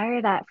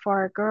desire that for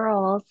our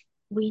girls,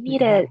 we We need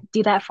to gotta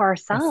do that for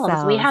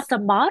ourselves. We have ourselves. to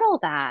model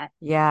that.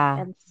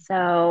 Yeah. And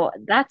so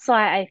that's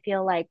why I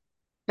feel like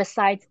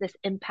besides this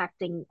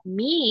impacting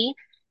me,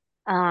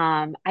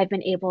 I've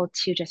been able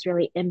to just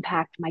really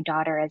impact my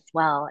daughter as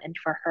well. And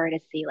for her to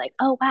see like,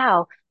 oh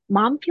wow,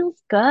 mom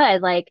feels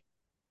good. Like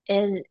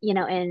in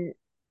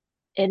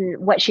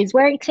what she's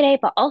wearing today,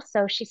 but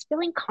also she's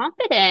feeling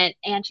confident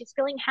and she's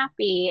feeling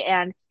happy.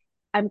 And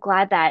I'm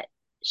glad that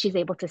she's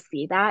able to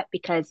see that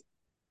because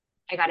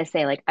I gotta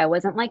say, like, I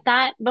wasn't like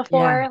that Yeah.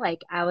 before.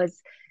 Like,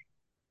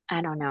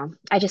 I don't know.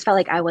 I just felt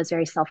like I was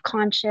very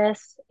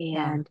self-conscious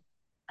Yeah.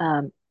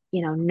 and,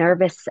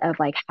 nervous of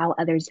like how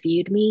others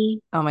viewed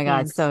me. Oh my God.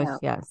 And So so,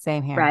 yeah,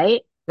 same here.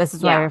 right?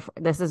 Yeah.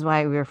 This is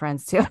why we were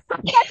friends too.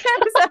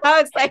 So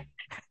it's like,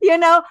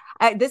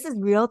 this is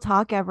real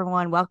talk,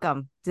 everyone.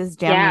 Welcome. This is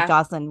Jamming with Yeah.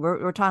 Jocelyn.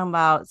 We're talking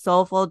about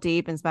soulful,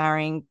 deep,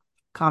 inspiring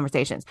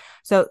conversations.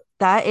 So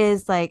that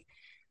is like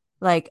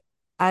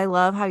I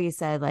love how you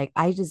said like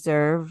I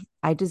deserve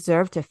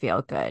to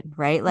feel good,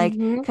 right? Like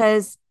Hmm.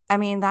 because I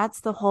mean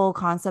that's the whole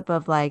concept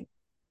of like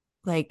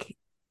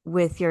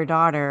with your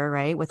daughter,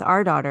 right? With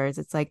our daughters,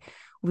 it's like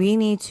we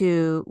need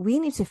to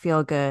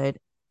feel good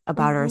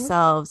about Mm-hmm.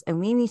 ourselves, and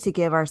we need to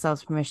give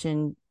ourselves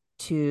permission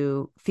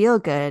to feel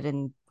good,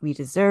 and we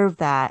deserve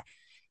that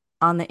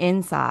on the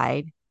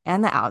inside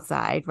and the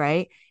outside,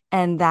 right?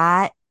 And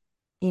that,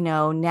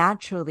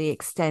 naturally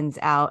extends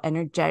out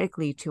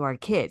energetically to our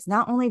kids.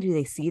 Not only do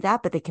they see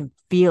that, but they can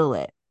feel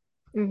it,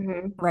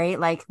 Mm-hmm. right?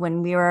 Like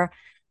when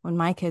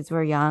my kids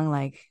were young,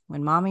 like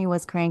when mommy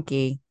was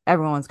cranky,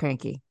 everyone was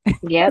cranky.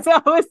 Yep.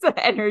 So was the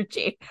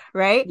energy,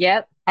 right?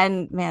 Yep.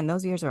 And man,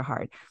 those years were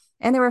hard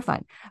and they were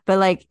fun. But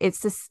like it's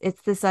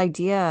this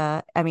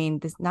idea. I mean,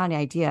 this not an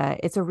idea,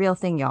 it's a real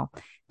thing, y'all.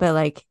 But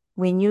like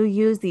when you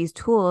use these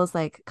tools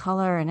like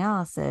color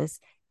analysis,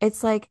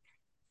 it's like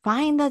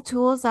find the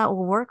tools that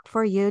will work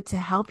for you to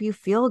help you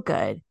feel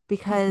good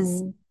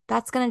because Mm-hmm.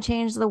 that's going to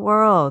change the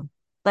world.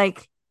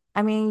 Like,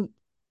 I mean,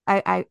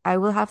 I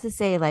will have to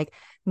say, like,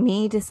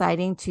 me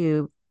deciding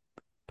to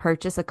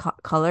purchase a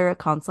color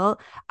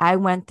consult, I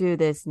went through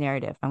this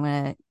narrative. I'm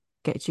gonna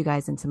get you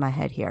guys into my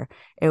head here.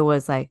 It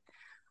was like,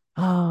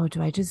 oh,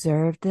 do I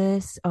deserve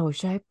this? Oh,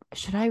 should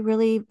I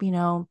really,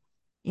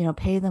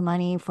 pay the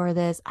money for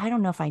this? I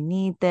don't know if I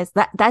need this.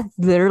 That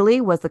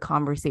literally was the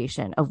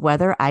conversation of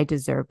whether I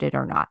deserved it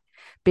or not.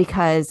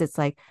 Because it's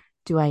like,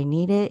 do I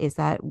need it? Is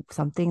that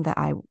something that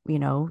I,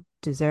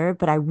 deserve?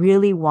 But I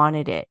really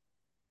wanted it.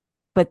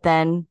 But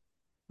then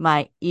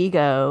my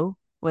ego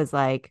was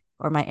like,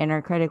 or my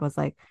inner critic was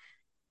like,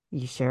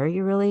 you sure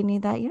you really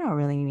need that? You don't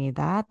really need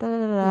that. Da, da,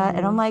 da, da.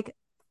 And I'm Mm-hmm. like,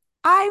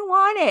 I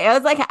want it. It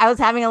was like I was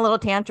having a little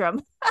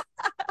tantrum.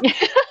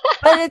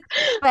 But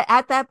but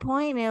at that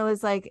point it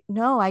was like,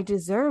 no, I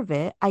deserve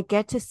it. I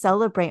get to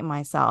celebrate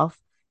myself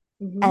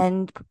Mm-hmm.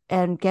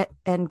 and get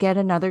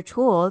another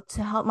tool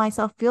to help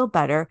myself feel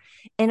better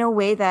in a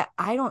way that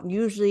I don't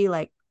usually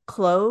like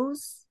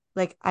clothes.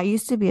 Like I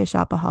used to be a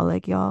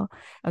shopaholic, y'all.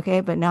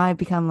 Okay, but now I've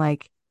become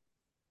like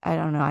I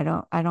don't know.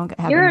 I don't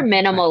have You're a energy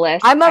for it.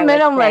 minimalist, I'm a I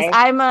would minimalist. say.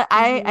 I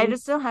Mm-hmm.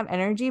 just don't have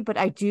energy, but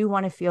I do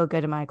want to feel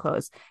good in my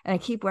clothes. And I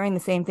keep wearing the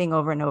same thing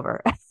over and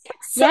over.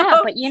 So Yeah,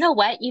 but you know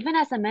what? Even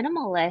as a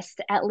minimalist,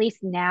 at least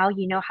now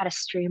you know how to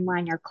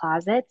streamline your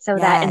closet so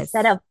that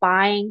instead yes. of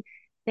buying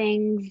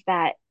things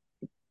that,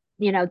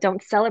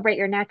 don't celebrate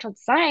your natural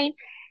design,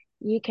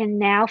 you can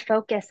now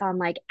focus on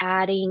like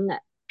adding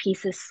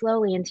pieces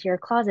slowly into your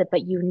closet,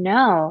 but you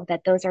know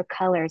that those are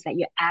colors that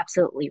you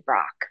absolutely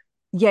rock.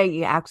 Yeah,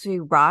 you actually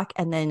rock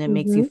and then it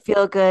makes you Mm-hmm.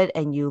 feel good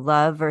and you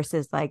love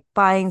versus like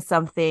buying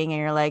something and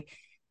you're like,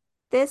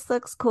 this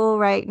looks cool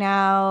right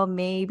now,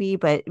 maybe,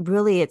 but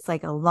really it's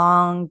like a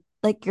long,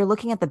 like you're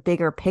looking at the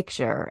bigger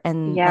picture.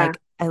 And Yeah. like,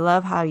 I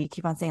love how you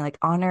keep on saying like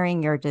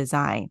honoring your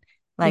design,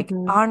 like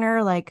Mm-hmm.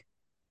 honor like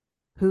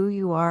who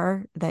you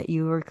are that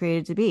you were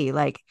created to be.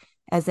 Like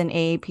as an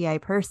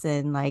AAPI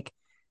person, like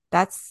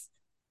that's,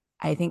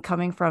 I think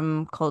coming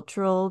from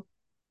cultural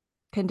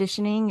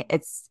conditioning,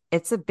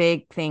 it's a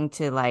big thing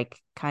to like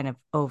kind of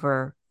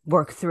over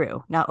work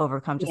through, not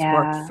overcome, just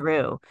work Yeah.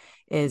 through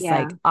is Yeah.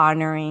 like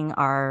honoring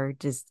our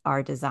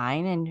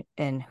design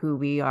and who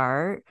we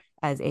are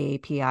as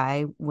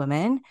AAPI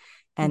women.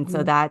 And so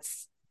Mm-hmm.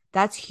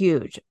 that's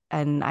huge.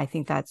 And I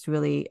think that's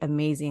really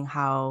amazing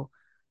how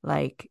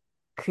like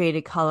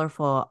Created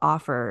Colorful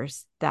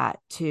offers that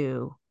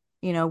to,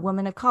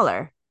 women of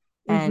color.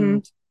 Mm-hmm.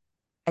 And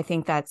I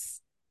think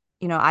that's,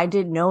 I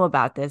didn't know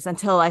about this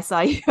until I saw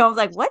you. I was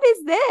like, what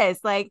is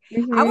this? Like,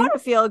 I Mm-hmm. want to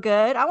feel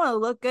good. I want to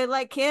look good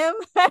like Kim.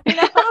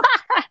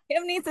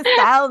 Kim needs to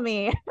style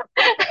me.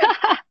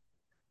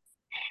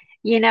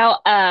 You know,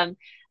 um,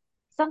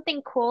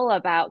 Something cool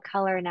about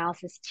color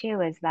analysis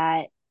too is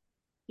that,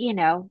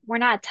 we're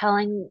not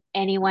telling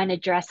anyone to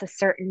dress a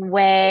certain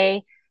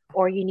way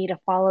or you need to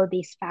follow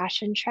these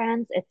fashion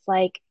trends. It's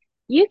like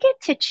you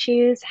get to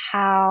choose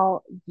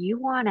how you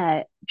want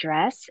to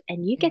dress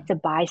and you Yeah. get to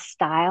buy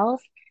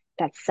styles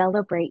that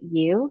celebrate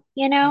you,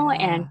 and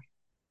Yeah.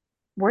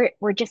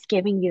 we're just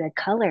giving you the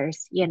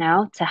colors,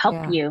 to help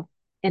Yeah. you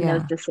in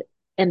those Yeah.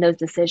 in those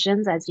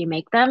decisions as you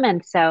make them.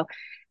 And so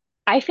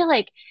I feel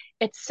like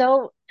it's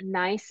so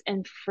nice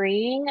and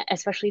freeing,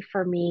 especially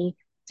for me,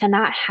 to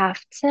not have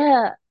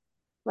to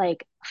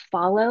like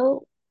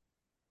follow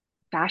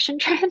fashion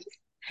trends.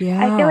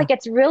 I feel Yeah. like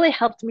it's really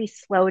helped me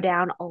slow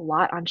down a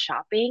lot on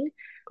shopping.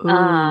 Ooh.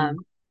 Um,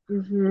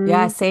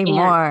 Yeah. mhm. Say And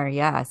more.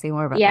 Yeah. Say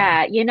more about that.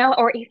 yeah,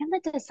 or even the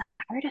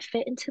desire to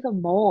fit into the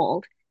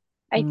mold.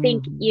 I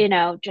think,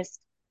 Hmm. just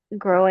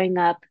growing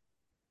up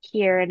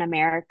here in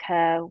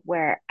America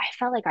where I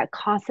felt like I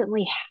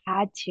constantly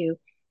had to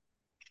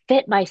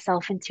fit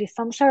myself into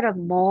some sort of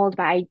mold,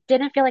 but I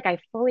didn't feel like I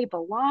fully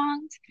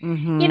belonged.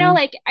 Hmm.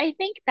 Like I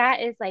think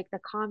that is like the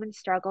common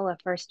struggle of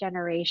first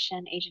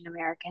generation Asian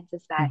Americans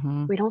is that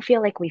Hmm. we don't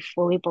feel like we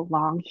fully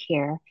belong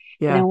here.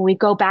 And then Yeah. when we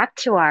go back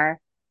to our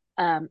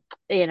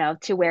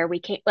to where we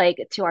came, like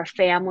to our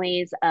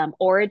family's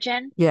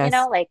origin, Yes.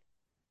 like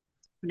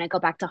when I go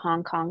back to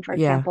Hong Kong, for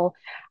Yeah. example,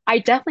 I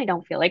definitely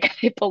don't feel like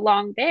I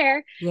belong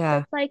there. So Yeah.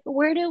 it's like,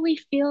 where do we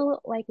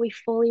feel like we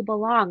fully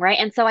belong, right?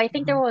 And so I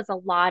think there Mhm. was a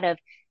lot of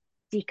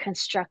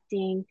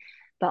deconstructing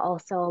but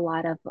also a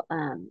lot of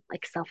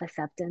like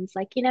self-acceptance.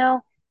 Like,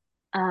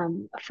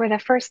 for the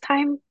first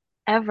time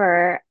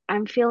ever,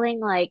 I'm feeling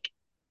like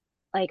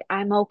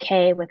I'm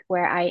okay with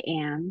where I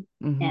am,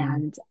 Mm-hmm.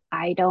 and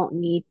I don't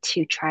need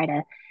to try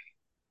to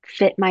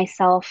fit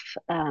myself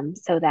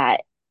so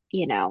that,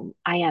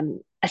 I am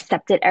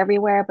accepted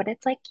everywhere. But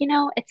it's like,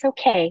 it's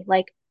okay.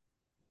 Like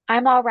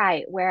I'm all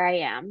right where I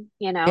am.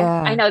 I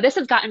Yeah. know this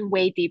has gotten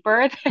way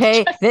deeper than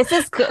Hey, just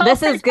this color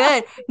is good.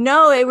 analysis.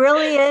 No, it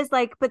really is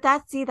like, but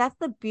that's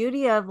the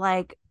beauty of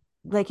like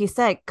you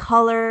said,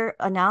 color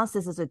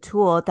analysis is a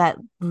tool that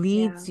Yeah.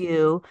 leads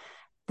you,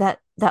 that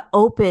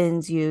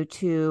opens you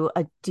to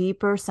a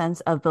deeper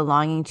sense of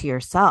belonging to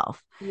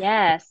yourself.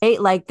 Yes. Right?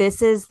 Like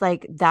this is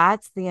like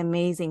that's the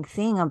amazing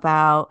thing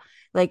about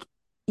like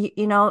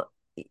you know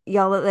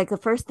y'all like the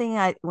first thing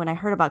I when I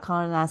heard about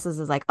color analysis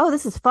is like, oh,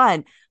 this is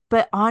fun.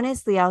 But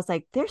honestly, I was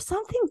like, there's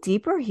something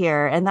deeper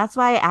here. And that's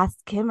why I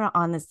asked Kim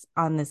on this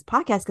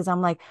podcast, because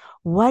I'm like,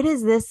 what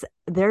is this?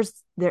 There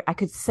I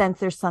could sense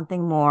there's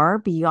something more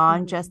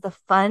beyond Hmm. just the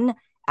fun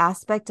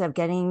aspect of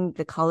getting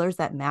the colors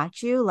that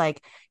match you.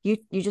 Like you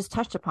just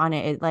touched upon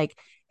it.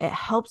 It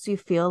helps you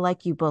feel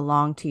like you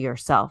belong to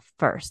yourself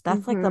first.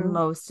 That's like the Hmm.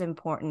 most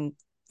important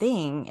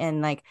thing.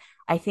 And like,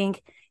 I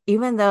think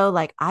even though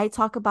like I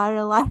talk about it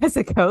a lot as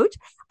a coach,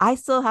 I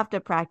still have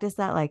to practice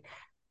that. Like,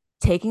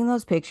 taking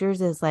those pictures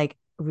is like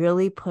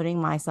really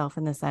putting myself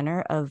in the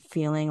center of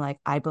feeling like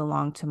I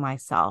belong to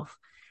myself.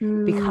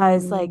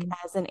 Because like Mm.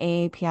 as an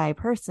AAPI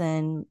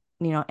person,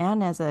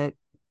 and as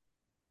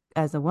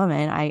a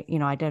woman, I,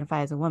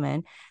 identify as a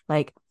woman,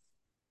 like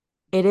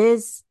it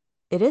is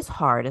it is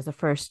hard as a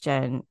first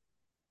gen,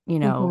 you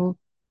know,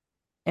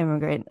 Hmm.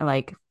 immigrant,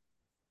 like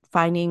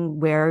finding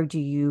where do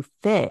you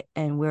fit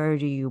and where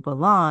do you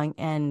belong,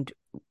 and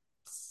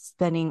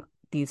spending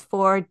these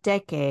 4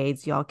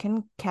 decades, y'all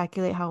can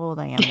calculate how old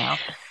I am now,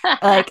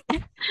 like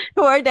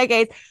 4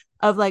 decades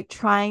of like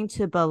trying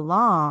to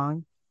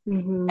belong,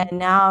 Hmm. and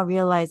now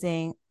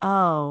realizing,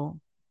 oh,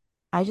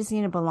 I just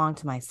need to belong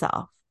to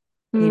myself,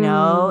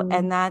 Mm.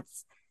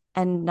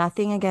 and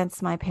nothing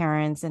against my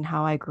parents and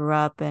how I grew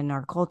up and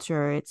our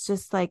culture. It's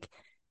just like,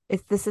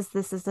 this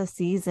is a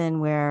season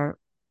where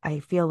I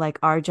feel like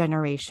our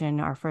generation,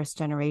 our first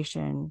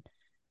generation,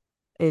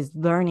 is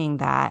learning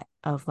that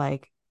of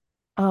like,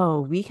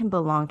 oh, we can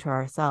belong to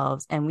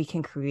ourselves and we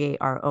can create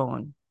our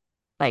own,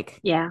 like,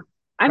 Yeah.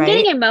 I'm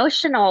getting right?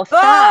 emotional. Oh,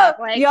 Stop.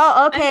 Like, y'all,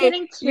 I'm okay,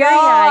 getting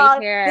teary-eyed y'all,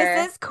 this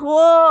here. is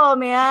cool,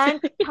 man.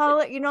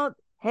 Color,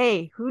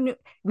 hey, who knew?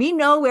 We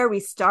know where we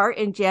start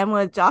in Jam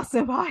with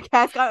Jocelyn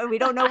podcast. We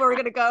don't know where we're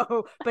gonna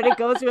go, but it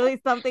goes really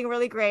something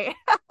really great.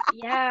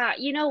 Yeah,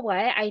 you know what?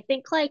 I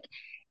think like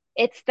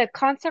it's the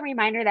constant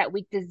reminder that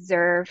we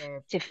deserve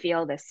Deserve. to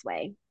feel this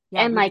way.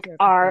 Yeah, And we like deserve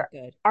to feel our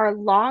good. our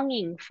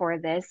longing for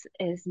this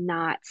is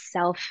not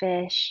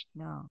selfish.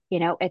 No.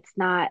 It's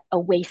not a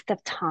waste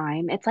of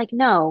time. It's like,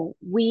 no,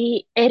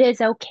 it is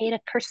okay to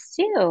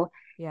pursue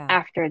Yeah.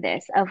 after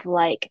this of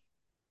like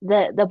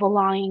the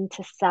belonging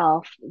to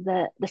self,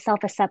 the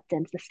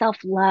self-acceptance, the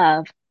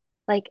self-love.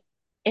 Like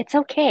it's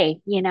okay,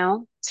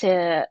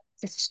 to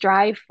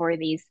strive for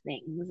these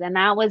things. And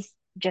that was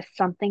just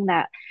something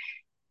that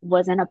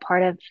wasn't a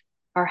part of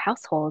our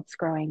households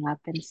growing up.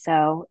 And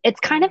so it's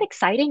kind of Yeah.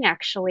 exciting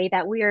actually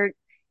that we're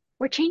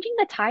changing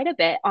the tide a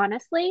bit,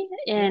 honestly,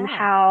 in Yeah.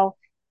 how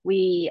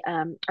we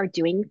are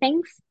doing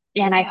things.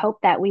 And I Yeah.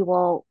 hope that we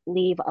will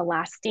leave a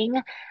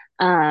lasting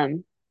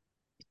um,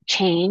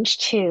 change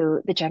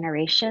to the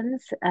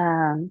generations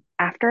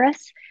after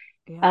us.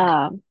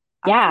 Yeah. Um,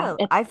 yeah,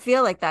 it's I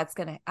feel like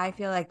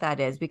that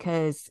is,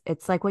 because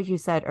it's like what you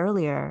said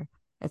earlier.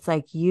 It's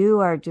like you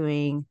are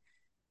giving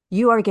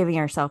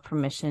yourself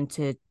permission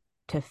to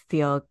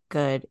feel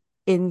good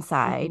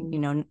inside,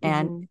 mhm,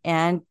 and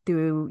mhm,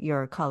 through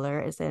your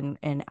colors and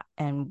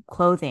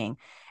clothing,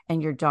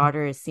 and your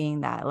daughter is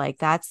seeing that. Like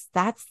that's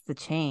the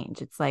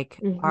change. It's like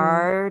mhm.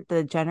 our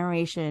the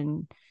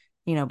generation,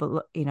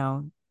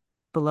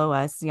 below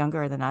us,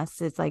 younger than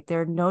us, it's like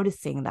they're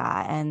noticing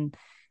that. And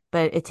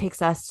but it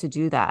takes us to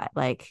do that,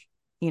 like,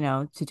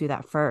 to do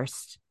that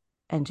first,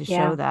 and to show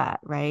Yeah. that,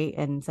 right?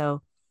 And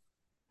so,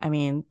 I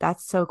mean,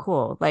 that's so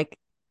cool. Like,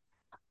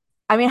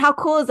 I mean, how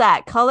cool is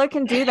that? Color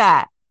can do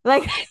that.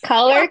 Like,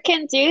 Color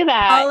can do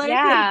that. color can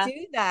Yeah.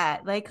 do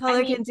that. Like, I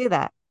color can mean, do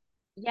that.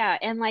 yeah,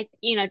 and like,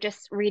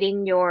 just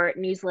reading your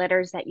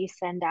newsletters that you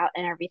send out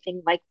and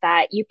everything like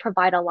that, you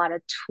provide a lot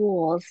of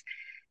tools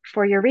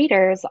for your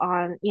readers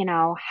on,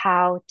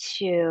 how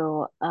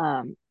to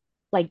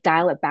like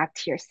dial it back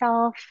to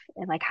yourself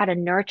and like how to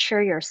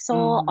nurture your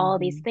soul, all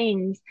these Hmm.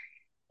 things.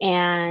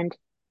 And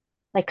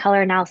like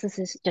color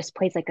analysis just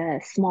plays like a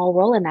small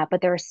role in that,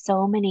 but there are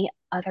so many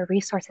other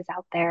resources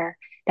out there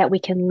that we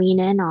can lean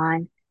in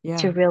on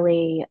to Yeah.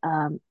 really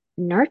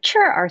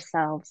nurture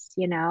ourselves,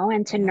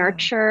 and to Yeah.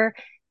 nurture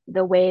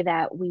the way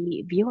that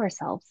we view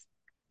ourselves.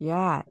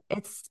 Yeah.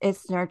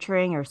 It's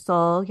nurturing your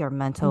soul, your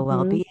mental Hmm.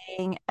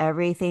 well-being,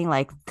 everything.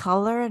 Like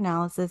color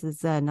analysis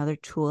is another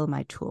tool in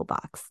my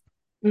toolbox.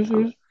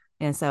 Hmm.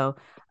 And so,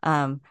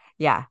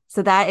 yeah,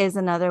 so that is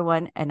another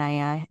one. And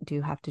I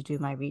do have to do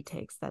my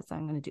retakes. That's what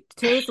I'm going to do.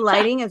 Today's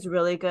lighting is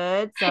really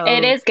good. It So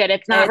is good.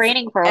 It's not it's,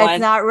 raining for it's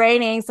once. not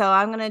raining. So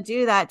I'm going to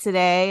do that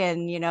today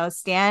and,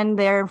 stand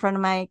there in front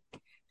of my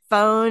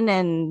phone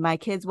and my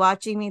kids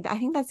watching me. I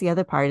think that's the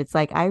other part. It's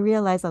like, I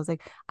realized I was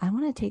like, I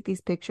want to take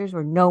these pictures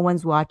where no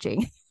one's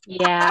watching.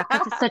 Yeah,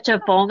 because it's such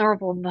a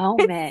vulnerable It's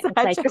moment. It's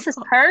such like, a this is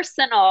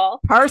personal.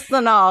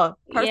 personal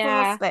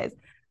Yeah. space.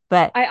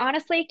 But I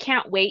honestly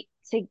can't wait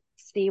to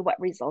see what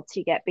results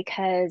you get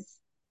because,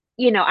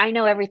 I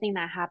know everything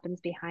that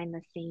happens behind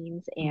the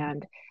scenes,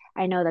 and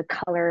I know the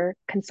color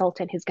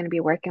consultant who's going to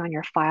be working on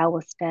your file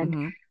will spend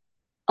mm-hmm.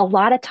 a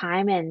lot of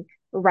time and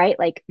write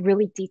like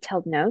really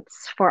detailed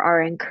notes for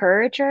our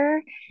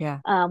encourager. Yeah.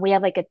 We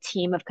have like a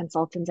team of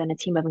consultants and a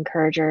team of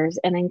encouragers,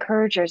 and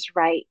encouragers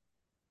write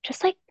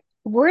just like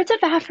words of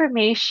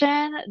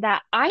affirmation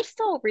that I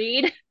still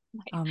read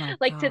Oh my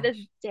like to this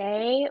gosh.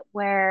 day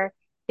where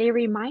they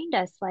remind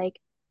us like,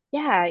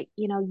 yeah,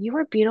 you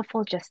are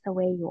beautiful just the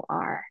way you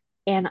are.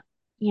 And,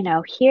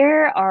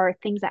 here are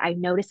things that I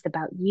noticed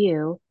about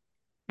you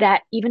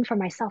that even for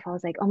myself, I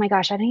was like, oh my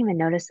gosh, I didn't even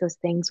notice those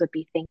things would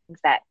be things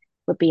that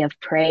would be of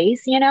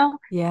praise,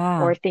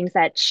 Yeah. or things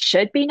that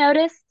should be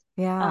noticed.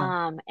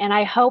 Yeah. And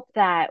I hope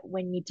that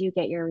when you do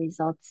get your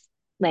results,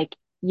 like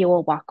you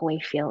will walk away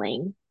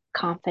feeling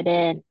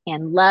confident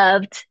and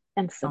loved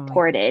and Oh my,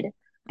 supported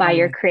by oh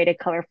your my, Creative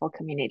Colorful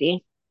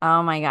community.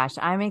 oh my gosh.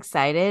 I'm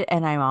excited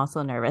and I'm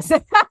also nervous.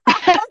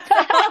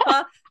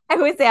 I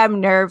would say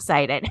I'm nerve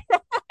sighted.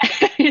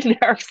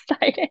 Nerve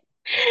sighted.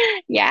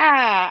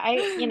 Yeah,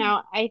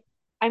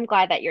 I'm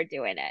glad that you're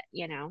doing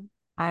it.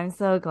 I'm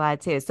so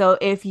glad too. So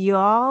if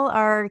y'all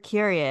are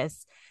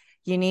curious,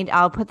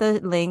 I'll put the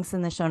links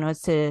in the show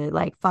notes to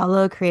like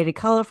follow Created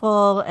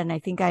Colorful. And I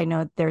think I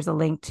know there's a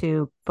link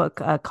to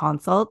book a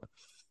consult.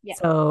 Yeah.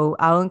 So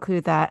I'll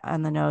include that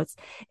on the notes.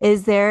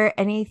 Is there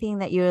anything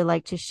that you would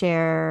like to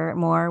share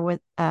more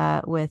with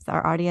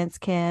our audience,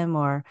 Kim,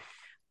 or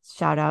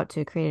shout out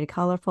to Created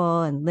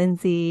Colorful and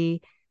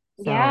Lindsay?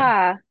 So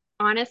Yeah,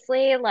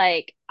 honestly,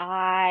 like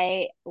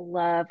I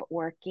love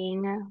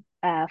working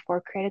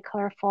for Creative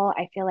Colorful.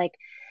 I feel like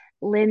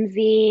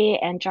Lindsay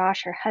and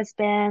Josh, her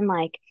husband,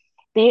 like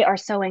they are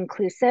so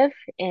inclusive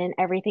in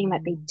everything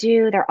that they mm,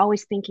 do. They're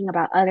always thinking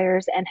about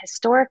others. And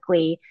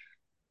historically,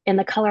 in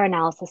the color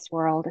analysis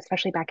world,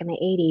 especially back in the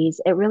 80s,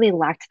 it really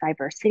lacked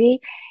diversity.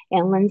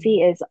 And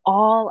Lindsay is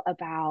all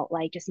about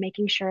like just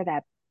making sure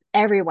that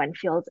everyone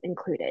feels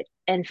included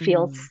and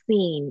feels mm,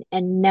 seen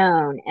and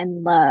known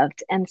and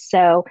loved. And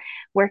so,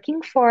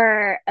 working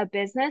for a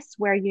business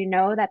where you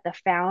know that the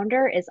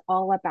founder is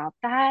all about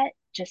that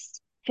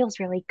just feels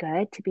really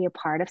good to be a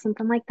part of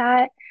something like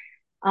that.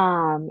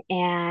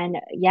 And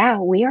yeah,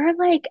 we are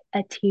like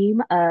a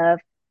team of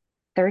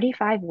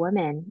 35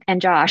 women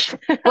and Josh.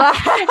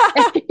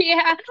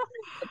 Yeah,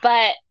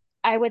 but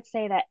I would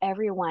say that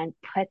everyone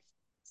puts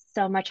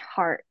so much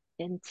heart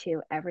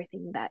into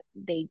everything that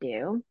they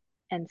do.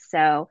 And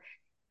so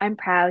I'm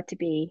proud to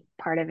be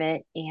part of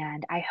it.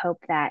 And I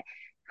hope that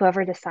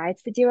whoever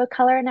decides to do a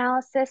color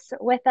analysis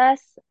with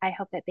us, I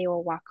hope that they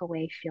will walk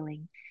away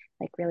feeling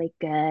like really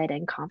good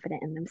and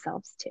confident in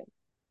themselves too.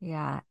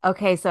 yeah.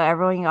 Okay. So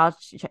everyone, you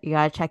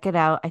gotta check it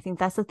out. I think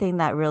that's the thing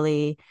that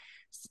really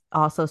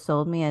also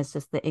sold me is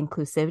just the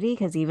inclusivity.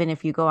 Because even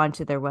if you go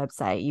onto their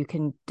website, you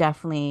can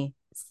definitely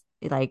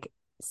like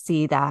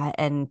see that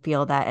and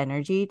feel that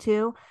energy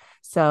too.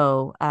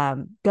 So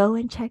go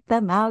and check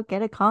them out.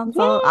 Get a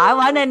consult. I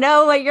want to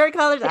know what your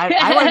colors.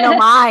 I want to know Yeah.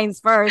 mine's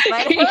first,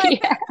 but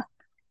Yeah.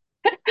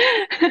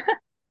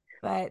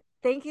 but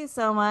thank you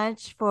so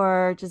much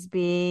for just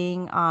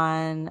being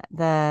on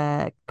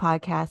the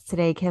podcast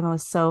today, Kim. It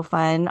was so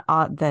fun.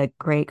 The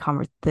great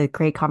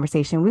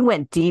conversation. We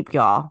went deep,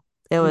 y'all.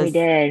 It We was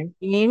did. I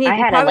you had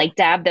to probably like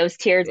dab those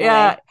tears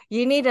yeah, away.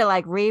 you need to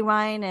like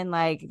rewind and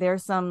like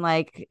there's some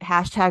like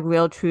hashtag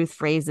real truth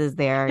phrases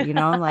there,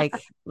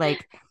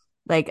 like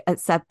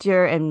accept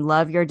your and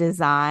love your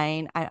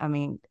design. I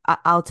mean,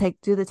 I'll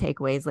do the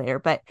takeaways later,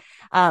 but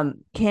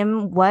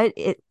Kim,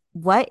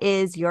 what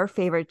is your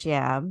favorite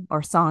jam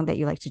or song that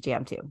you like to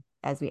jam to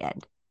as we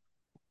end?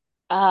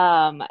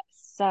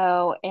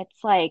 So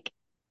it's like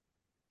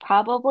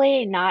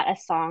probably not a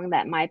song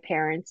that my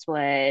parents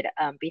would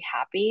be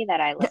happy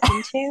that I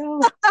listen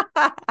to.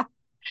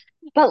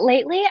 But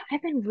lately,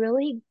 I've been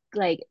really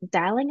like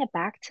dialing it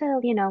back to,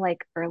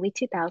 like early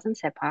 2000s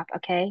hip hop.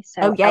 Okay. Oh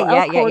So yeah, LL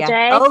yeah, yeah, Cool yeah.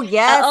 J, Oh LL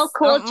yes.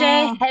 Cool J,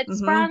 Mm-hmm.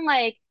 Headsprung,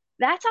 like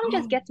that song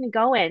just gets me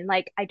going.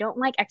 Like I don't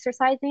like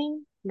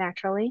exercising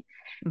naturally,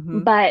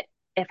 Mm-hmm. but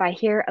if I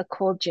hear a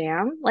cool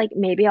jam, like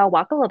maybe I'll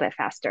walk a little bit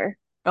faster.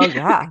 Oh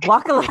yeah,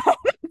 walk a lot.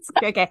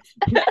 Okay.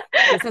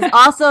 This is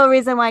also a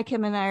reason why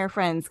Kim and I are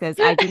friends because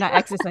I do not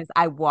exercise.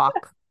 I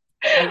walk.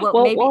 I will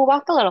We'll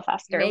walk a little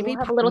faster. We'll maybe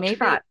have a little maybe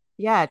trot.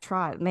 yeah,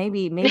 try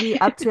maybe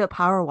up to a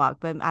power walk,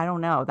 but I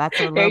don't know. That's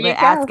a There little you bit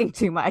go. asking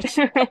too much.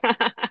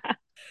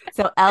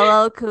 So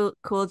LL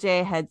Cool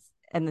J heads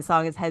and the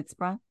song is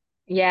Headsprung.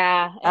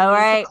 Yeah, I All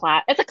mean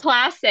right. it's a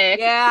classic.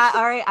 Yeah,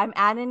 all right. I'm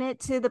adding it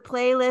to the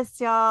playlist,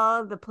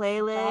 y'all. The That's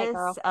right, playlist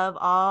girl. of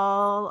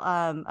all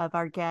of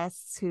our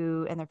guests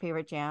who and their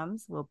favorite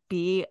jams will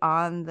be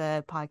on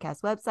the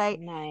podcast website.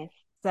 Nice.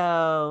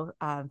 So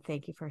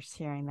thank you for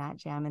sharing that,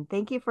 Jam, and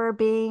thank you for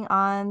being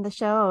on the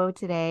show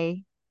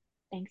today.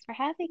 Thanks for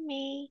having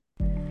me.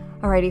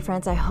 Alrighty,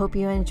 friends, I hope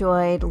you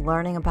enjoyed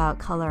learning about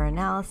color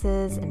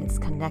analysis and its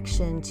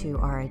connection to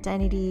our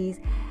identities.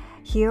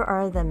 Here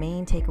are the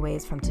main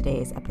takeaways from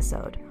today's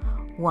episode.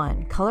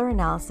 1. Color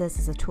analysis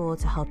is a tool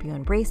to help you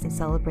embrace and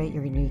celebrate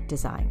your unique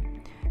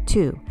design.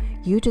 2.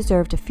 You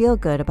deserve to feel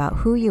good about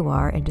who you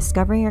are, and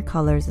discovering your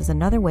colors is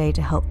another way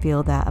to help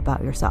feel that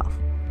about yourself.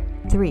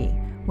 3.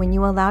 When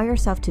you allow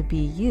yourself to be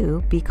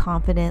you, be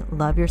confident,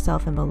 love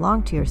yourself, and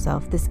belong to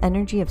yourself, this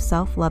energy of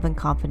self-love and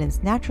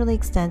confidence naturally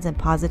extends and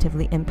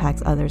positively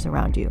impacts others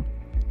around you.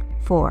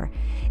 4.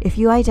 If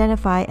you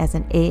identify as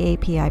an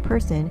AAPI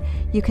person,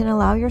 you can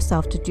allow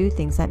yourself to do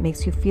things that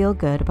makes you feel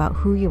good about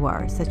who you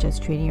are, such as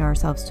treating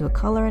ourselves to a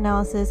color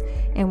analysis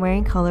and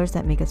wearing colors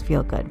that make us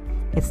feel good.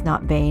 It's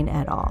not vain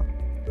at all.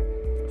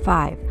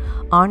 5.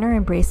 Honor,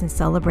 embrace, and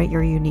celebrate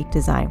your unique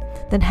design.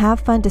 Then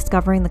have fun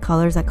discovering the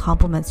colors that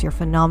complements your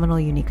phenomenal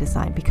unique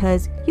design,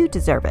 because you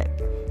deserve it.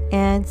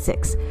 And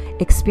 6.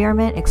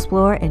 Experiment,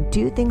 explore, and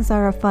do things that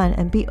are fun,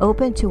 and be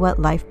open to what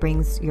life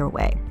brings your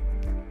way.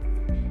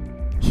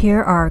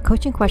 Here are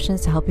coaching questions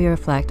to help you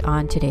reflect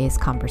on today's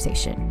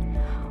conversation.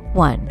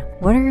 1.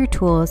 What are your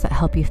tools that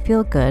help you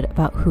feel good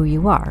about who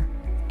you are?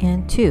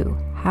 And 2.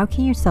 How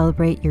can you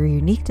celebrate your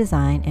unique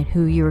design and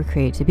who you were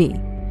created to be?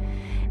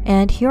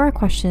 And here are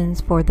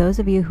questions for those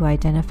of you who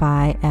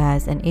identify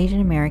as an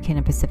Asian American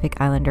and Pacific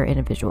Islander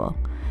individual.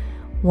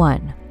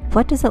 1.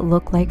 What does it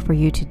look like for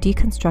you to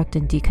deconstruct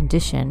and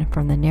decondition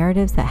from the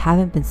narratives that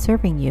haven't been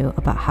serving you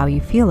about how you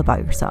feel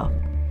about yourself?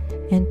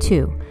 And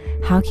 2.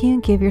 How can you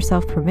give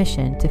yourself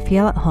permission to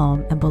feel at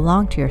home and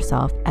belong to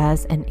yourself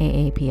as an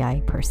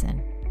AAPI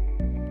person?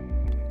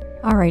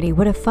 Alrighty,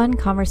 what a fun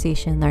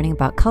conversation learning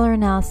about color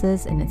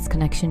analysis and its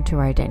connection to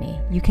our identity.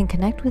 You can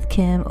connect with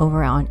Kim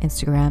over on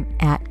Instagram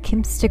at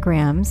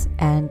Kimstagrams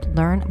and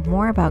learn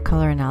more about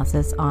color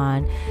analysis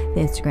on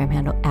the Instagram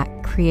handle at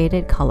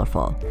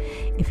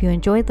CreatedColorful. If you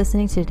enjoyed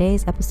listening to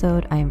today's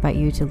episode, I invite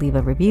you to leave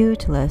a review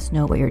to let us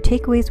know what your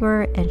takeaways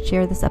were and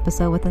share this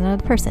episode with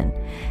another person.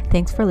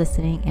 Thanks for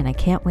listening, and I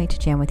can't wait to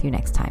jam with you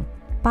next time.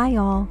 Bye,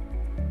 y'all.